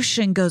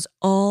solution goes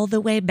all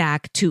the way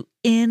back to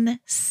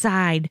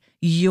inside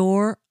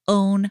your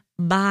own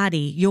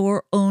body,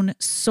 your own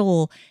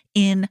soul,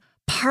 in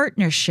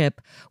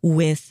partnership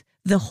with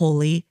the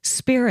Holy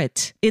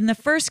Spirit. In the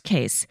first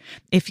case,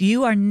 if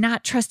you are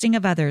not trusting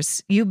of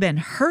others, you've been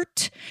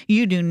hurt,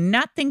 you do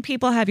not think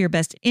people have your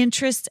best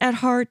interests at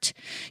heart,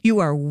 you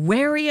are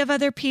wary of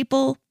other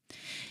people,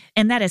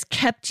 and that has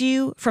kept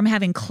you from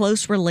having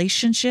close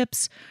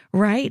relationships,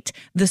 right?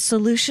 The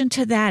solution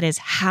to that is,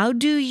 how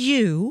do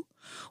you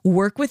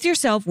work with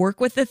yourself, work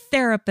with a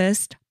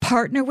therapist,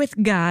 partner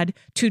with God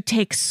to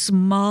take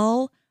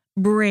small,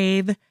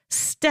 brave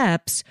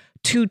steps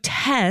to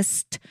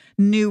test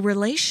new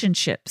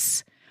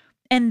relationships?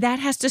 And that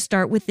has to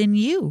start within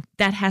you.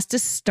 That has to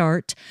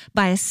start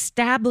by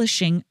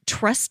establishing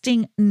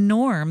trusting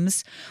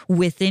norms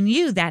within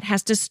you. That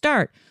has to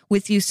start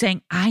with you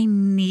saying, I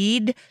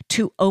need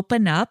to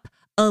open up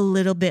a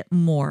little bit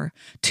more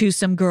to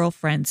some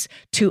girlfriends,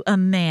 to a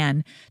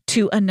man,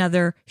 to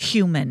another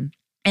human.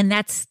 And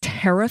that's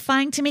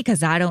terrifying to me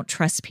because I don't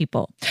trust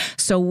people.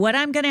 So what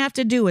I'm going to have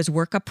to do is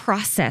work a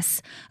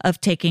process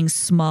of taking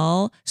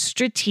small,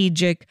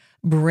 strategic,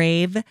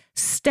 brave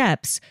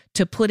steps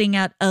to putting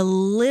out a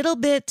little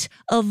bit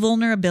of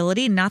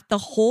vulnerability, not the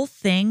whole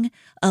thing,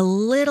 a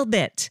little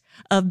bit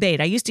of bait.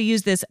 I used to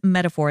use this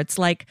metaphor. It's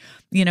like,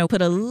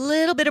 put a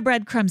little bit of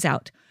breadcrumbs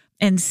out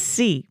and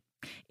see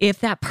if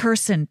that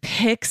person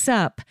picks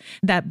up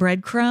that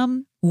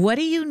breadcrumb. What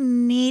do you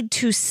need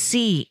to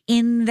see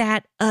in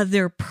that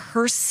other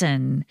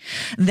person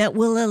that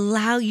will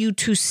allow you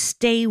to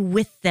stay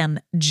with them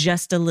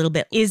just a little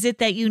bit? Is it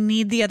that you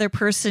need the other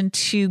person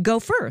to go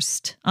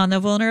first on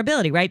the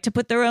vulnerability, right? To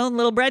put their own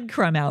little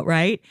breadcrumb out,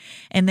 right?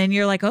 And then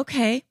you're like,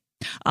 okay,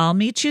 I'll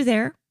meet you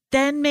there.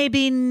 Then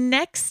maybe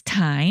next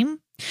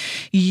time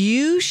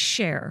you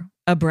share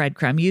a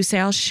breadcrumb. You say,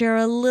 I'll share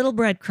a little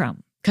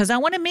breadcrumb because I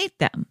want to meet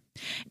them.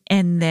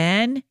 And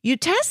then you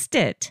test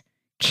it.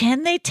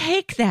 Can they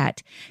take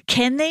that?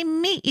 Can they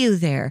meet you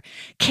there?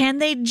 Can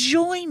they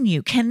join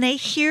you? Can they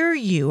hear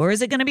you? Or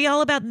is it going to be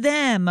all about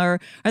them? Or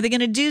are they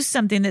going to do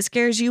something that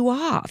scares you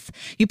off?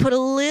 You put a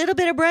little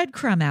bit of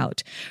breadcrumb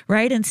out,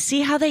 right? And see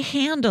how they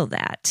handle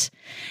that.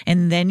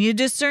 And then you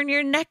discern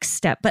your next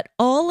step. But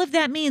all of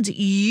that means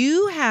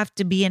you have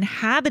to be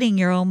inhabiting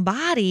your own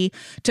body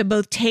to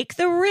both take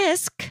the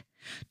risk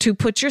to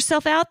put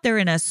yourself out there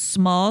in a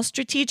small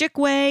strategic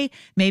way.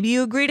 Maybe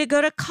you agree to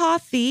go to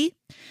coffee.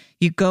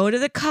 You go to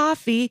the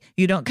coffee,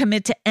 you don't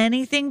commit to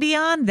anything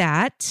beyond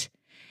that,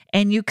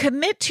 and you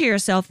commit to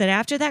yourself that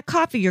after that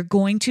coffee, you're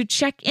going to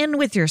check in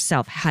with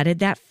yourself. How did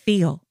that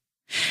feel?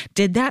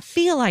 Did that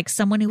feel like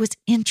someone who was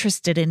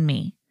interested in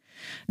me?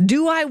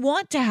 Do I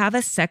want to have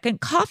a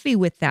second coffee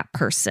with that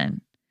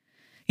person?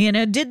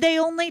 Did they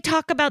only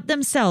talk about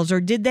themselves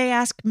or did they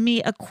ask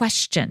me a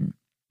question?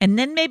 And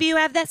then maybe you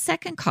have that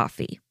second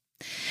coffee.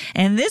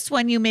 And this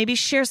one, you maybe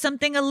share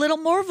something a little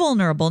more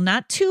vulnerable,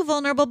 not too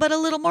vulnerable, but a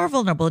little more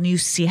vulnerable, and you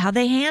see how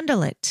they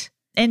handle it.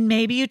 And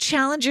maybe you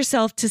challenge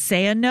yourself to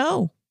say a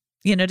no,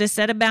 to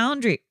set a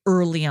boundary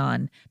early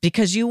on,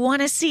 because you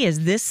want to see,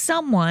 is this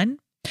someone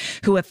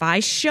who, if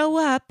I show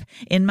up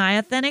in my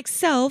authentic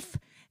self,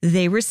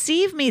 they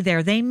receive me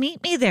there, they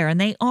meet me there, and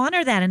they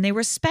honor that, and they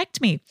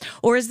respect me?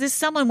 Or is this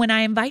someone, when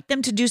I invite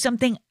them to do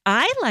something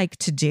I like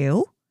to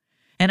do,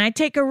 and I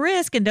take a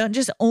risk and don't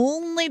just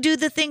only do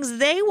the things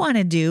they want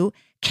to do,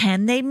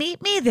 can they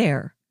meet me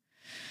there?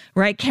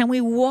 Right? Can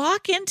we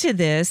walk into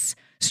this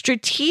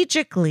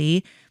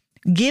strategically,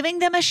 giving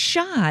them a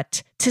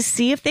shot to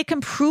see if they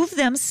can prove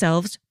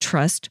themselves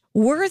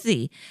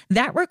trustworthy?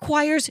 That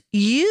requires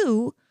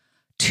you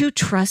to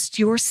trust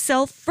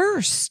yourself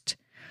first,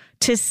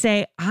 to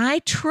say, I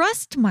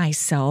trust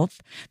myself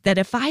that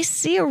if I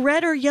see a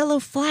red or yellow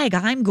flag,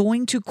 I'm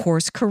going to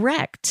course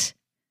correct.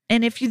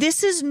 And if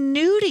this is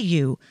new to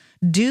you,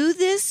 do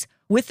this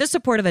with the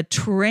support of a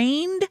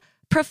trained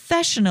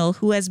professional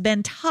who has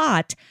been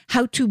taught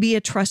how to be a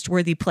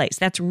trustworthy place.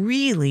 That's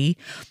really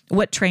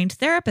what trained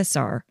therapists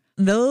are.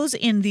 Those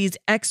in these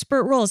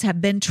expert roles have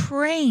been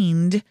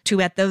trained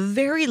to, at the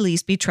very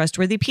least, be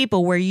trustworthy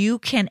people where you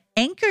can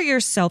anchor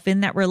yourself in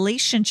that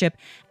relationship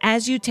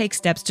as you take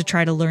steps to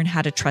try to learn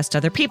how to trust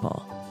other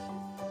people.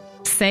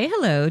 Say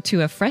hello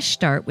to a fresh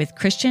start with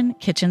Christian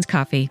Kitchens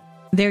Coffee.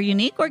 Their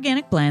unique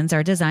organic blends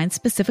are designed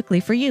specifically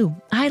for you.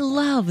 I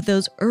love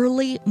those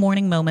early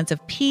morning moments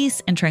of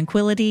peace and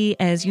tranquility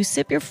as you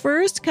sip your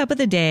first cup of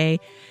the day.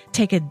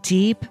 Take a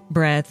deep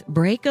breath,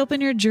 break open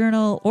your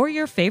journal or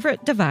your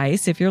favorite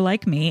device if you're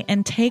like me,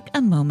 and take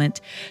a moment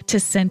to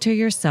center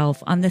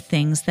yourself on the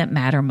things that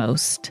matter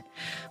most.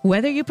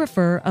 Whether you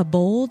prefer a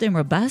bold and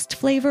robust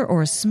flavor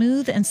or a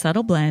smooth and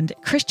subtle blend,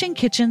 Christian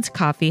Kitchen's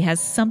coffee has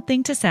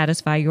something to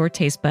satisfy your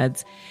taste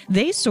buds.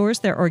 They source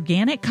their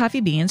organic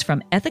coffee beans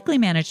from ethically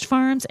managed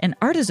farms and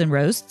artisan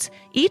roasts,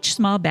 each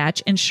small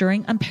batch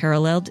ensuring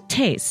unparalleled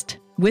taste.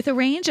 With a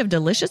range of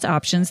delicious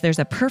options, there's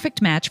a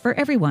perfect match for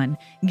everyone.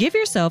 Give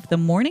yourself the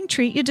morning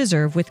treat you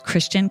deserve with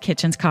Christian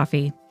Kitchen's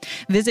coffee.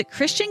 Visit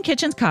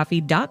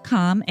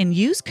ChristianKitchensCoffee.com and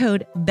use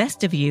code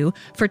BESTOFYOU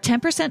for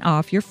 10%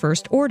 off your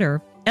first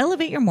order.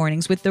 Elevate your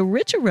mornings with the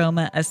rich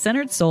aroma, a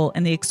centered soul,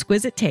 and the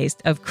exquisite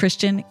taste of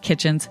Christian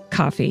Kitchen's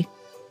coffee.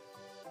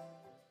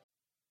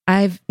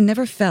 I've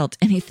never felt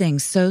anything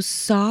so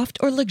soft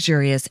or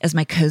luxurious as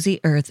my Cozy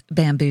Earth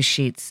bamboo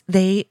sheets.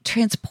 They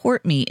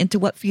transport me into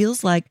what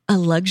feels like a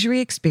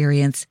luxury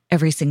experience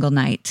every single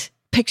night.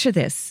 Picture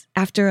this.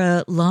 After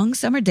a long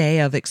summer day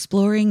of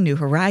exploring new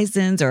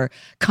horizons or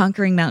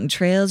conquering mountain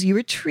trails, you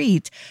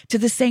retreat to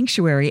the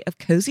sanctuary of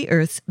Cozy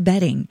Earth's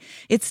bedding.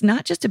 It's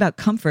not just about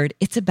comfort,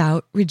 it's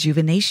about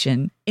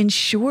rejuvenation.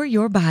 Ensure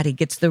your body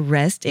gets the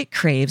rest it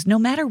craves no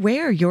matter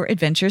where your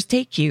adventures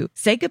take you.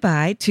 Say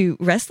goodbye to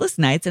restless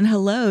nights and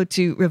hello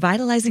to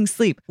revitalizing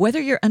sleep, whether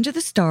you're under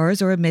the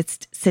stars or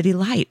amidst city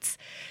lights.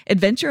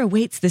 Adventure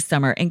awaits this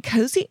summer, and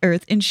Cozy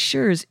Earth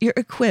ensures you're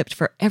equipped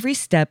for every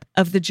step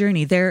of the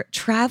journey. Their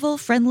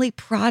travel-friendly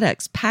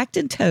products packed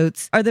in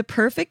totes are the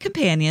perfect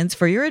companions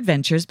for your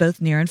adventures both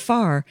near and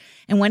far.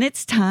 And when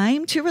it's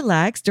time to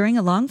relax during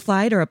a long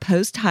flight or a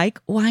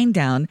post-hike wind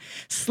down,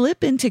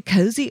 slip into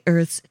Cozy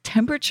Earth's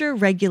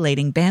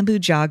temperature-regulating bamboo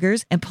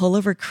joggers and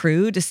pullover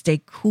crew to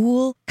stay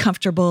cool,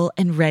 comfortable,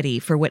 and ready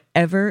for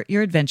whatever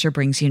your adventure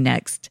brings you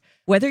next.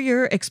 Whether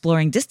you're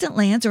exploring distant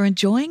lands or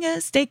enjoying a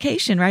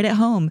staycation right at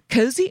home,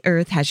 Cozy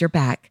Earth has your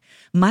back.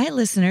 My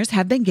listeners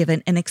have been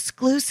given an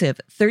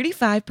exclusive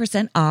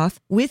 35%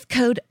 off with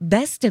code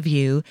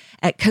BESTOFYOU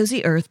at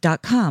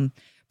CozyEarth.com.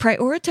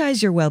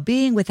 Prioritize your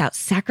well-being without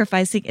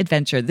sacrificing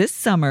adventure this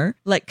summer.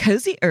 Let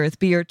Cozy Earth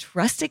be your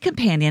trusted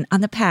companion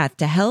on the path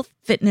to health,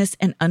 fitness,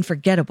 and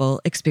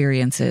unforgettable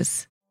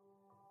experiences.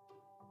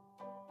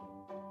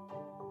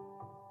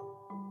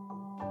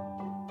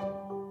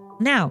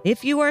 Now,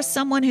 if you are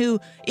someone who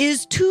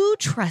is too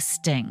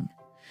trusting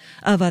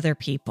of other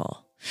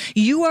people,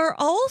 you are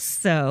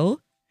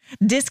also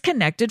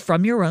disconnected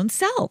from your own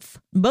self.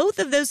 Both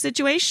of those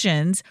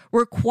situations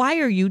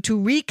require you to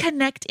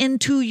reconnect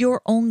into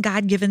your own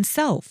God-given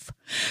self.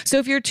 So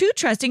if you're too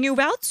trusting, you've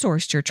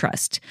outsourced your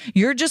trust.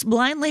 You're just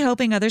blindly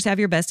hoping others have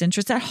your best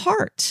interests at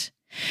heart.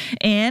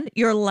 And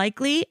you're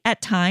likely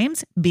at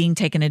times being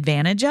taken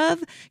advantage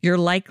of. You're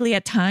likely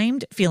at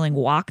times feeling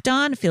walked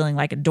on, feeling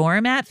like a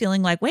doormat,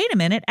 feeling like, wait a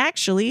minute,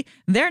 actually,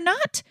 they're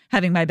not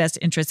having my best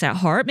interests at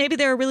heart. Maybe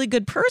they're a really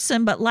good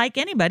person, but like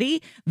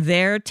anybody,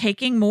 they're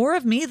taking more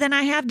of me than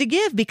I have to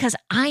give because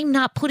I'm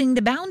not putting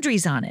the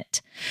boundaries on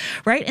it,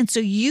 right? And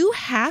so you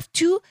have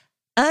to,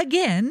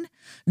 again,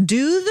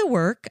 do the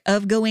work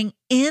of going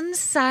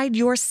inside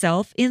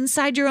yourself,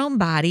 inside your own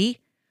body,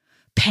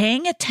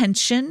 paying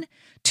attention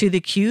to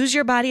the cues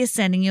your body is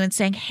sending you and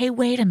saying, hey,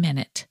 wait a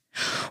minute.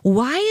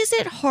 Why is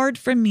it hard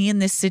for me in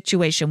this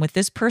situation with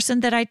this person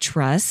that I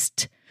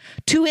trust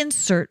to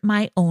insert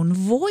my own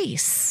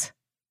voice,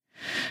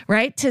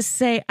 right? To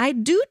say, I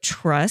do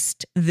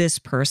trust this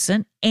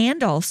person,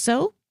 and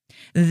also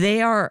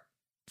they are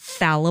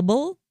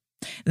fallible.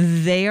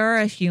 They are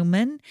a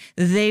human.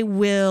 They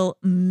will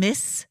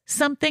miss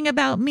something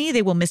about me.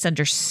 They will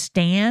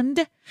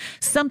misunderstand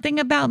something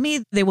about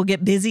me. They will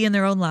get busy in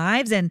their own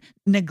lives and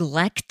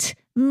neglect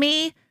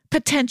me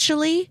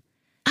potentially.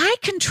 I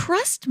can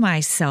trust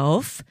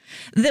myself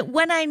that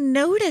when I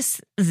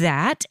notice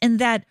that and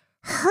that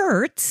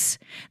hurts,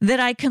 that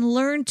I can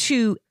learn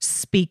to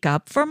speak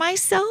up for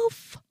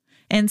myself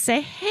and say,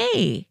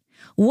 hey,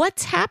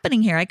 what's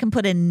happening here? I can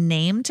put a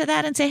name to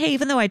that and say, hey,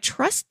 even though I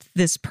trust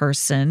this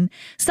person,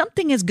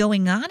 something is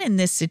going on in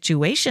this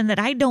situation that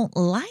I don't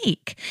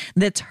like,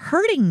 that's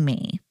hurting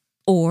me.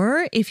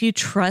 Or if you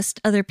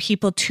trust other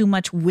people too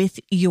much with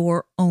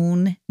your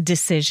own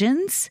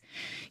decisions,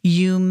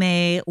 you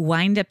may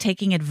wind up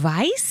taking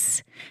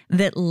advice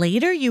that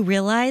later you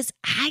realize,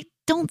 I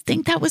don't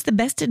think that was the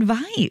best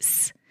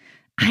advice.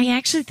 I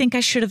actually think I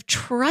should have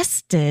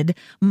trusted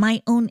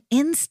my own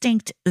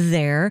instinct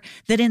there,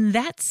 that in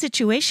that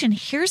situation,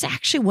 here's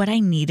actually what I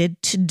needed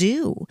to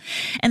do.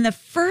 And the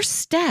first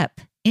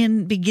step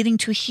in beginning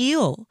to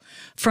heal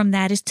from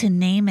that is to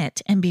name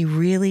it and be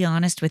really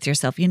honest with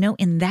yourself.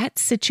 In that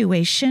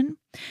situation,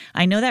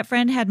 I know that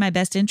friend had my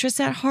best interests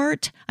at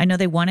heart. I know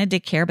they wanted to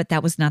care, but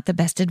that was not the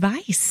best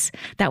advice.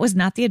 That was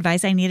not the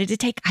advice I needed to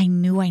take. I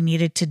knew I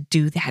needed to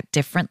do that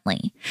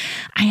differently.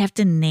 I have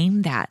to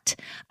name that.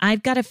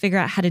 I've got to figure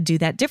out how to do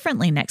that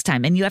differently next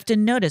time. And you have to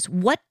notice,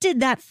 what did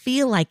that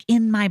feel like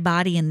in my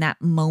body in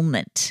that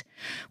moment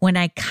when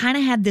I kind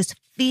of had this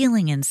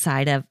feeling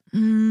inside of,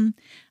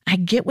 I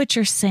get what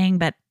you're saying,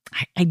 but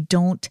I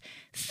don't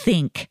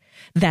think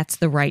that's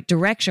the right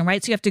direction,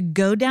 right? So you have to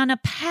go down a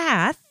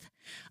path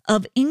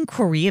of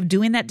inquiry, of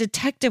doing that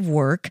detective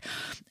work,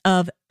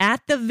 of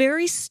at the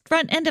very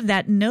front end of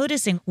that,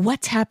 noticing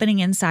what's happening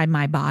inside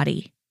my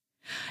body.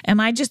 Am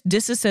I just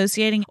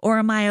disassociating, or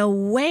am I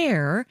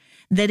aware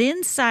that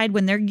inside,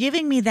 when they're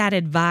giving me that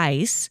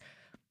advice,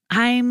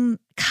 I'm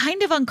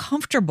kind of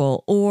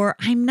uncomfortable, or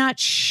I'm not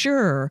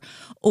sure,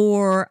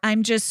 or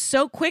I'm just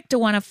so quick to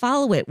want to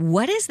follow it?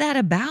 What is that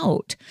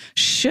about?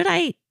 Should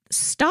I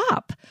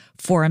stop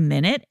for a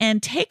minute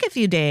and take a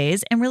few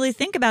days and really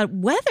think about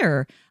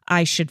whether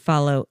I should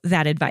follow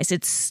that advice?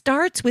 It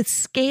starts with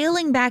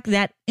scaling back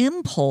that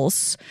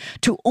impulse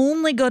to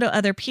only go to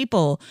other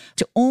people,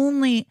 to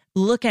only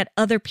look at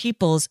other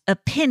people's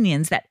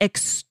opinions, that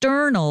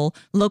external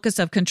locus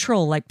of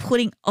control, like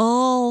putting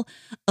all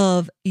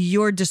of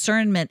your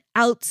discernment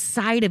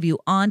outside of you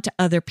onto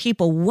other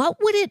people. What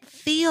would it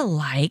feel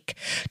like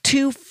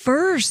to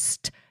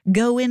first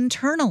go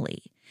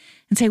internally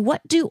and say,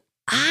 what do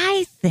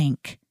I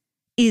think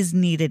is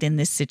needed in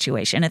this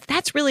situation? If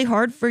that's really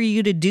hard for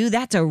you to do,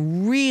 that's a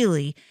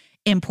really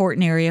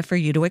important area for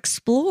you to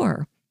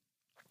explore.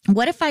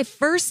 What if I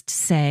first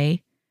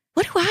say,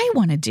 what do I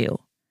want to do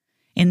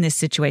in this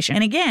situation?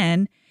 And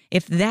again,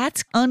 if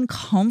that's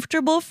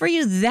uncomfortable for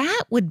you,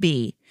 that would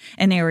be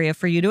an area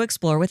for you to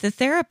explore with a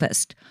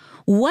therapist.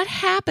 What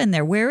happened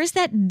there? Where is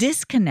that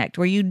disconnect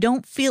where you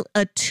don't feel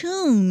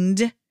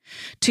attuned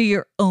to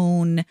your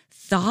own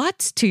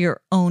thoughts, to your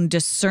own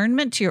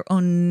discernment, to your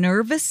own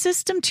nervous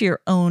system, to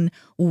your own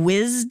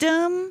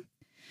wisdom,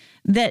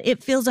 that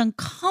it feels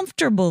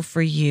uncomfortable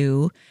for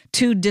you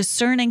to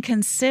discern and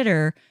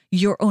consider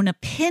your own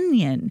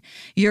opinion,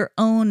 your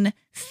own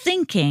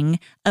thinking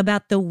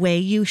about the way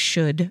you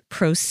should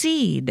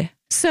proceed?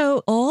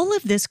 So all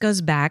of this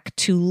goes back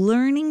to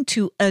learning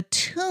to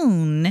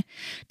attune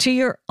to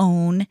your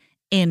own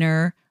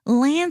inner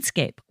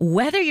landscape.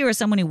 Whether you are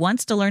someone who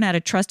wants to learn how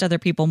to trust other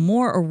people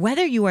more, or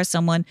whether you are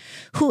someone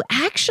who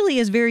actually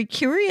is very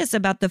curious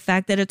about the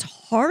fact that it's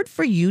hard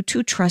for you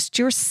to trust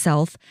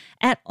yourself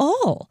at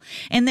all,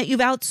 and that you've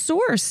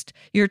outsourced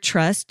your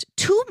trust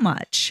too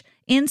much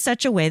in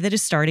such a way that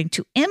is starting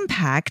to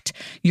impact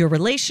your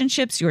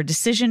relationships, your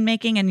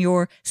decision-making, and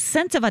your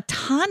sense of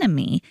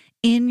autonomy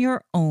in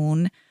your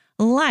own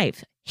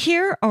life.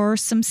 Here are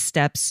some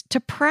steps to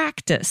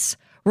practice,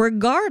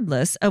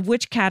 regardless of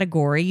which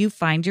category you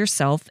find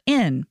yourself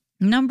in.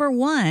 Number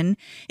one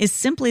is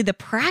simply the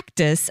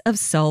practice of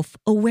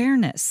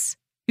self-awareness.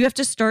 You have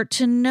to start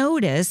to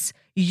notice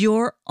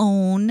your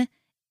own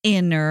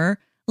inner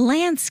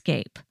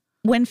landscape.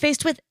 When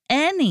faced with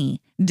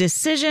any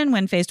decision,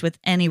 when faced with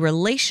any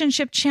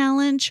relationship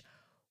challenge,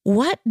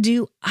 what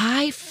do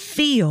I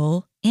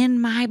feel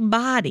in my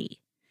body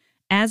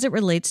as it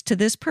relates to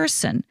this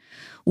person?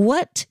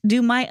 What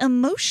do my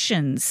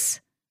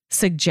emotions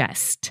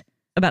suggest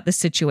about the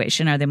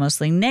situation? Are they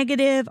mostly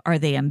negative? Are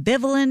they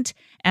ambivalent?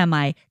 Am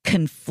I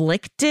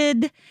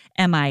conflicted?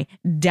 Am I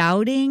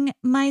doubting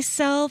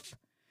myself?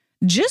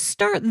 Just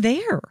start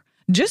there.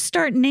 Just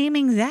start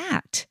naming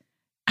that.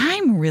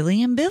 I'm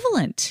really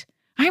ambivalent.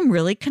 I'm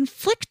really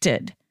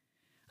conflicted.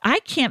 I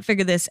can't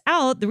figure this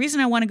out. The reason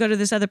I want to go to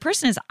this other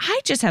person is I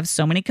just have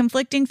so many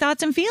conflicting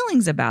thoughts and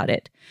feelings about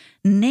it.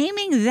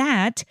 Naming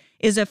that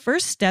is a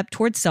first step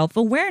towards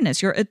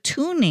self-awareness. You're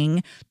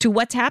attuning to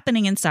what's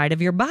happening inside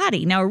of your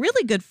body. Now, a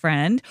really good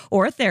friend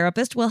or a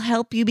therapist will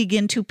help you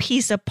begin to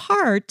piece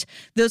apart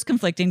those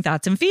conflicting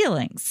thoughts and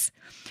feelings.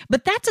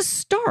 But that's a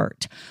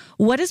start.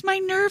 What does my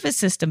nervous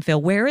system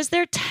feel? Where is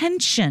there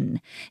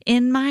tension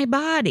in my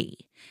body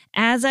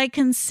as I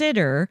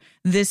consider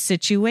this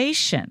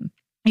situation?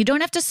 You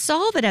don't have to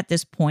solve it at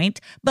this point,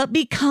 but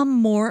become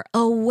more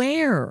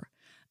aware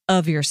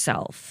of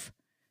yourself.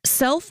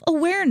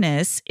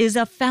 Self-awareness is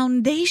a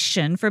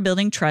foundation for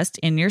building trust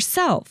in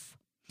yourself.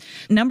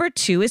 Number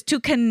two is to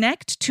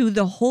connect to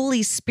the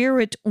Holy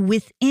Spirit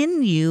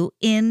within you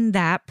in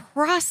that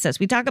process.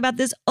 We talk about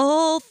this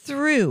all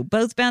through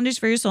both Boundaries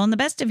for Your Soul and The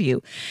Best of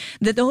You,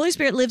 that the Holy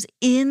Spirit lives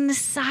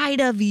inside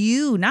of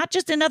you, not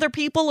just in other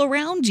people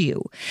around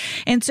you.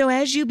 And so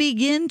as you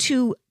begin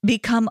to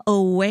become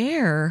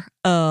aware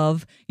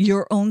of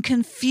your own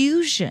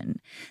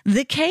confusion,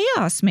 the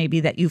chaos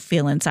maybe that you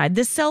feel inside,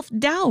 the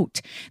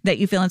self-doubt that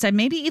you feel inside,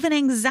 maybe even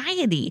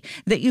anxiety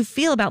that you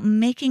feel about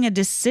making a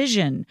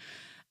decision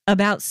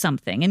about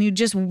something, and you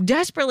just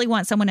desperately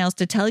want someone else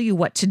to tell you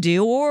what to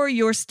do, or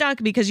you're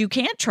stuck because you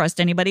can't trust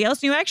anybody else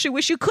and you actually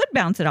wish you could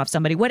bounce it off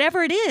somebody.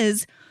 Whatever it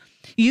is,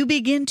 you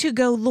begin to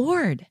go,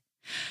 Lord,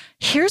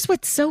 Here's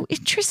what's so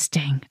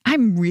interesting.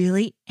 I'm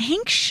really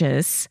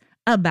anxious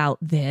about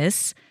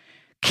this.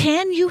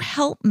 Can you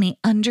help me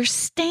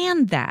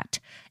understand that?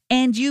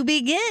 And you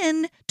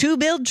begin to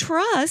build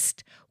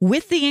trust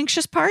with the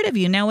anxious part of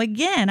you. Now,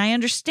 again, I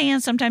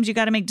understand sometimes you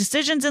got to make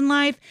decisions in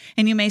life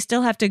and you may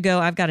still have to go,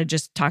 I've got to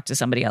just talk to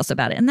somebody else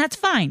about it. And that's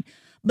fine.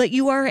 But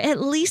you are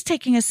at least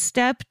taking a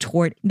step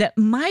toward that.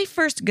 My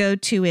first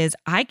go-to is,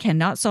 I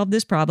cannot solve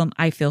this problem.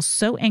 I feel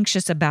so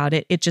anxious about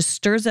it. It just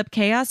stirs up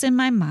chaos in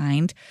my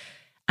mind.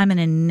 I'm going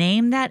to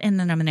name that, and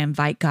then I'm going to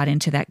invite God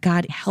into that.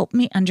 God, help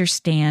me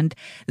understand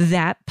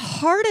that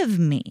part of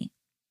me.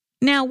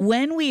 Now,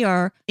 when we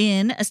are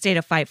in a state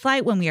of fight,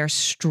 flight, when we are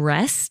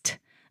stressed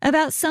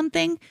about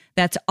something,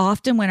 that's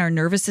often when our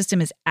nervous system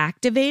is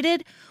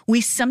activated. We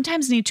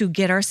sometimes need to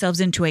get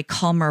ourselves into a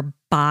calmer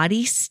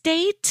body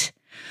state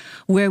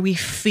where we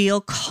feel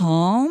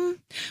calm,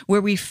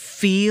 where we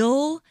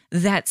feel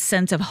that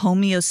sense of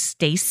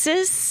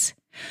homeostasis,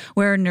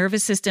 where our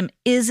nervous system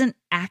isn't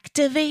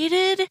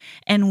activated,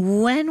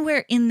 and when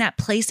we're in that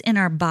place in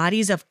our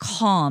bodies of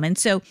calm. And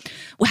so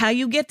how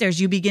you get there is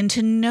you begin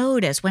to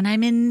notice when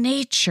I'm in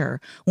nature,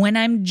 when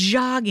I'm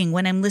jogging,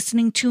 when I'm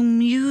listening to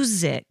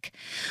music,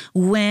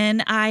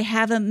 when I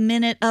have a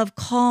minute of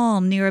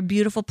calm near a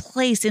beautiful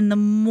place in the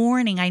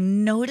morning, I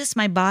notice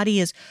my body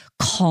is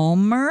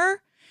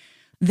calmer.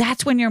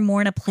 That's when you're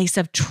more in a place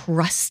of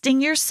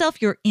trusting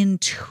yourself. You're in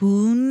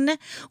tune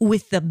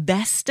with the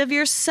best of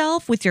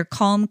yourself, with your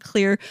calm,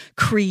 clear,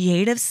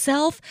 creative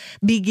self.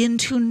 Begin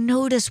to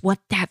notice what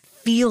that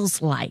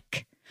feels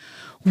like.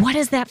 What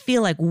does that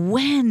feel like?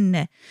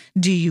 When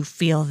do you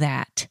feel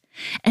that?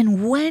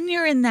 And when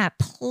you're in that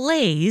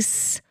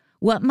place,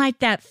 what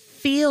might that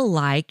feel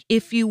like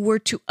if you were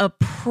to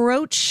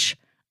approach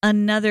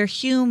another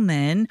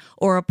human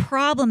or a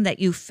problem that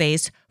you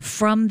face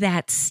from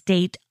that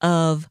state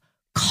of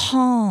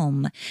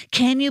calm?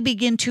 Can you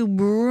begin to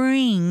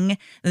bring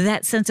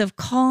that sense of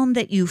calm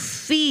that you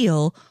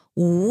feel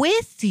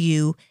with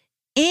you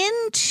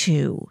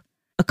into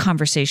a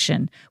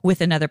conversation with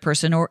another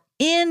person or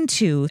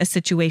into a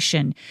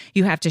situation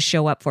you have to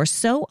show up for?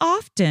 So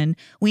often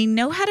we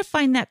know how to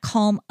find that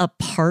calm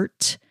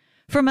apart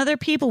from other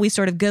people. We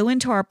sort of go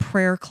into our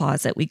prayer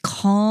closet. We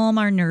calm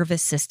our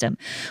nervous system.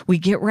 We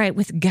get right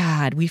with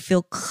God. We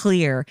feel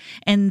clear.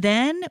 And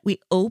then we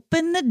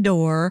open the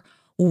door,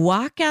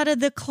 walk out of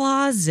the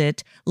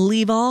closet,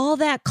 leave all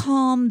that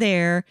calm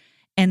there,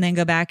 and then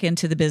go back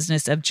into the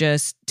business of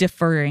just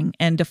deferring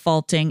and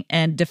defaulting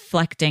and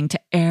deflecting to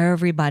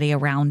everybody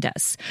around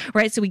us,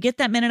 right? So we get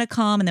that minute of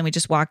calm and then we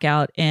just walk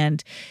out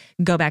and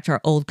go back to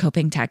our old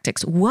coping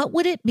tactics. What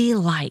would it be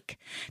like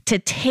to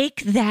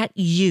take that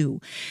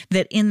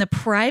that in the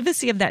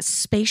privacy of that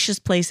spacious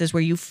places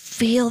where you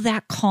feel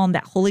that calm,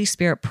 that Holy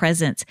Spirit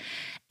presence,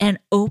 and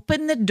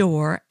open the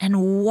door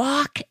and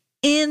walk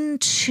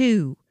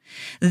into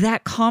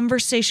that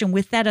conversation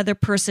with that other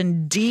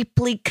person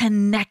deeply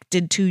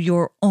connected to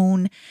your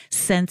own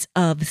sense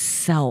of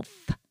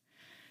self?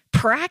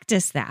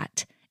 Practice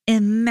that.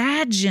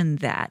 Imagine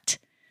that.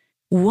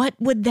 What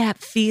would that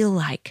feel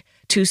like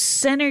to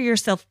center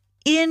yourself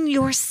in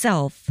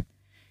yourself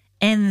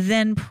and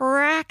then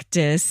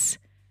practice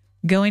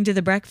going to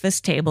the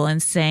breakfast table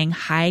and saying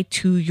hi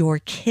to your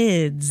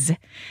kids,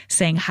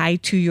 saying hi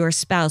to your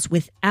spouse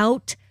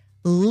without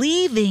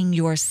leaving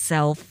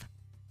yourself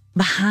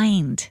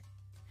behind?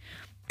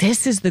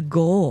 This is the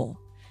goal.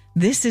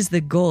 This is the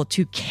goal,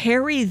 to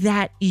carry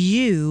that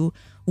you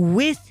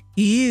with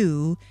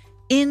you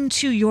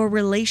into your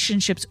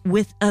relationships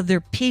with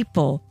other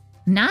people.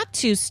 Not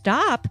to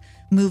stop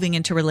moving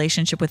into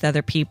relationship with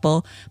other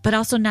people, but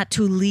also not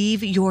to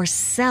leave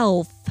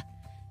yourself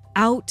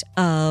out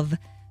of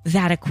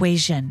that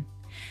equation.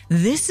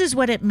 This is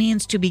what it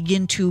means to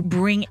begin to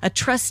bring a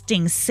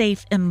trusting,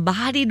 safe,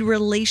 embodied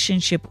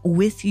relationship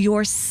with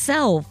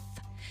yourself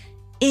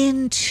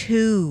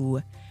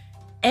into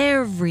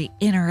every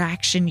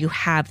interaction you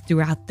have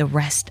throughout the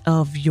rest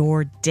of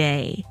your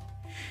day.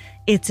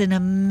 It's an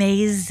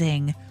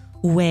amazing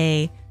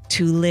way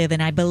to live,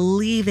 and I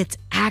believe it's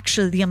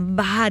actually the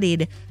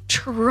embodied,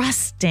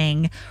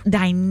 trusting,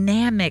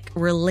 dynamic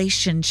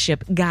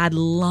relationship God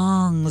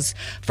longs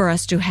for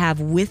us to have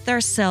with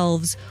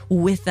ourselves,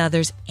 with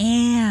others,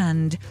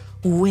 and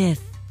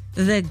with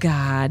the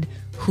God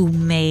who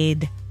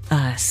made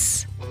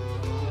us.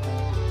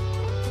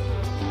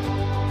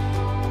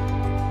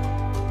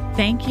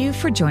 Thank you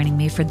for joining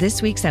me for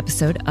this week's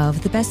episode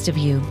of The Best of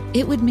You.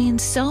 It would mean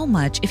so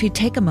much if you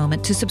take a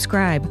moment to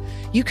subscribe.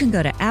 You can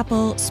go to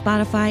Apple,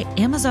 Spotify,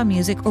 Amazon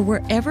Music, or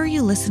wherever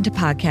you listen to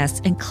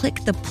podcasts and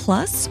click the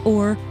plus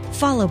or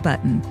follow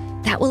button.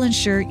 That will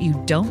ensure you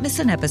don't miss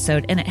an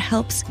episode, and it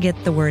helps get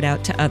the word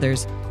out to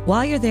others.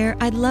 While you're there,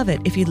 I'd love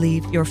it if you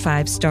leave your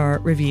 5-star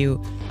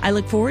review. I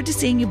look forward to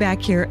seeing you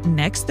back here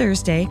next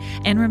Thursday.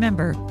 And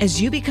remember,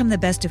 as you become the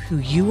best of who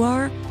you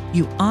are,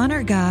 you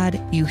honor God,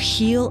 you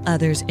heal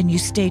others, and you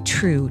stay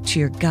true to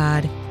your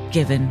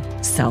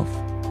God-given self.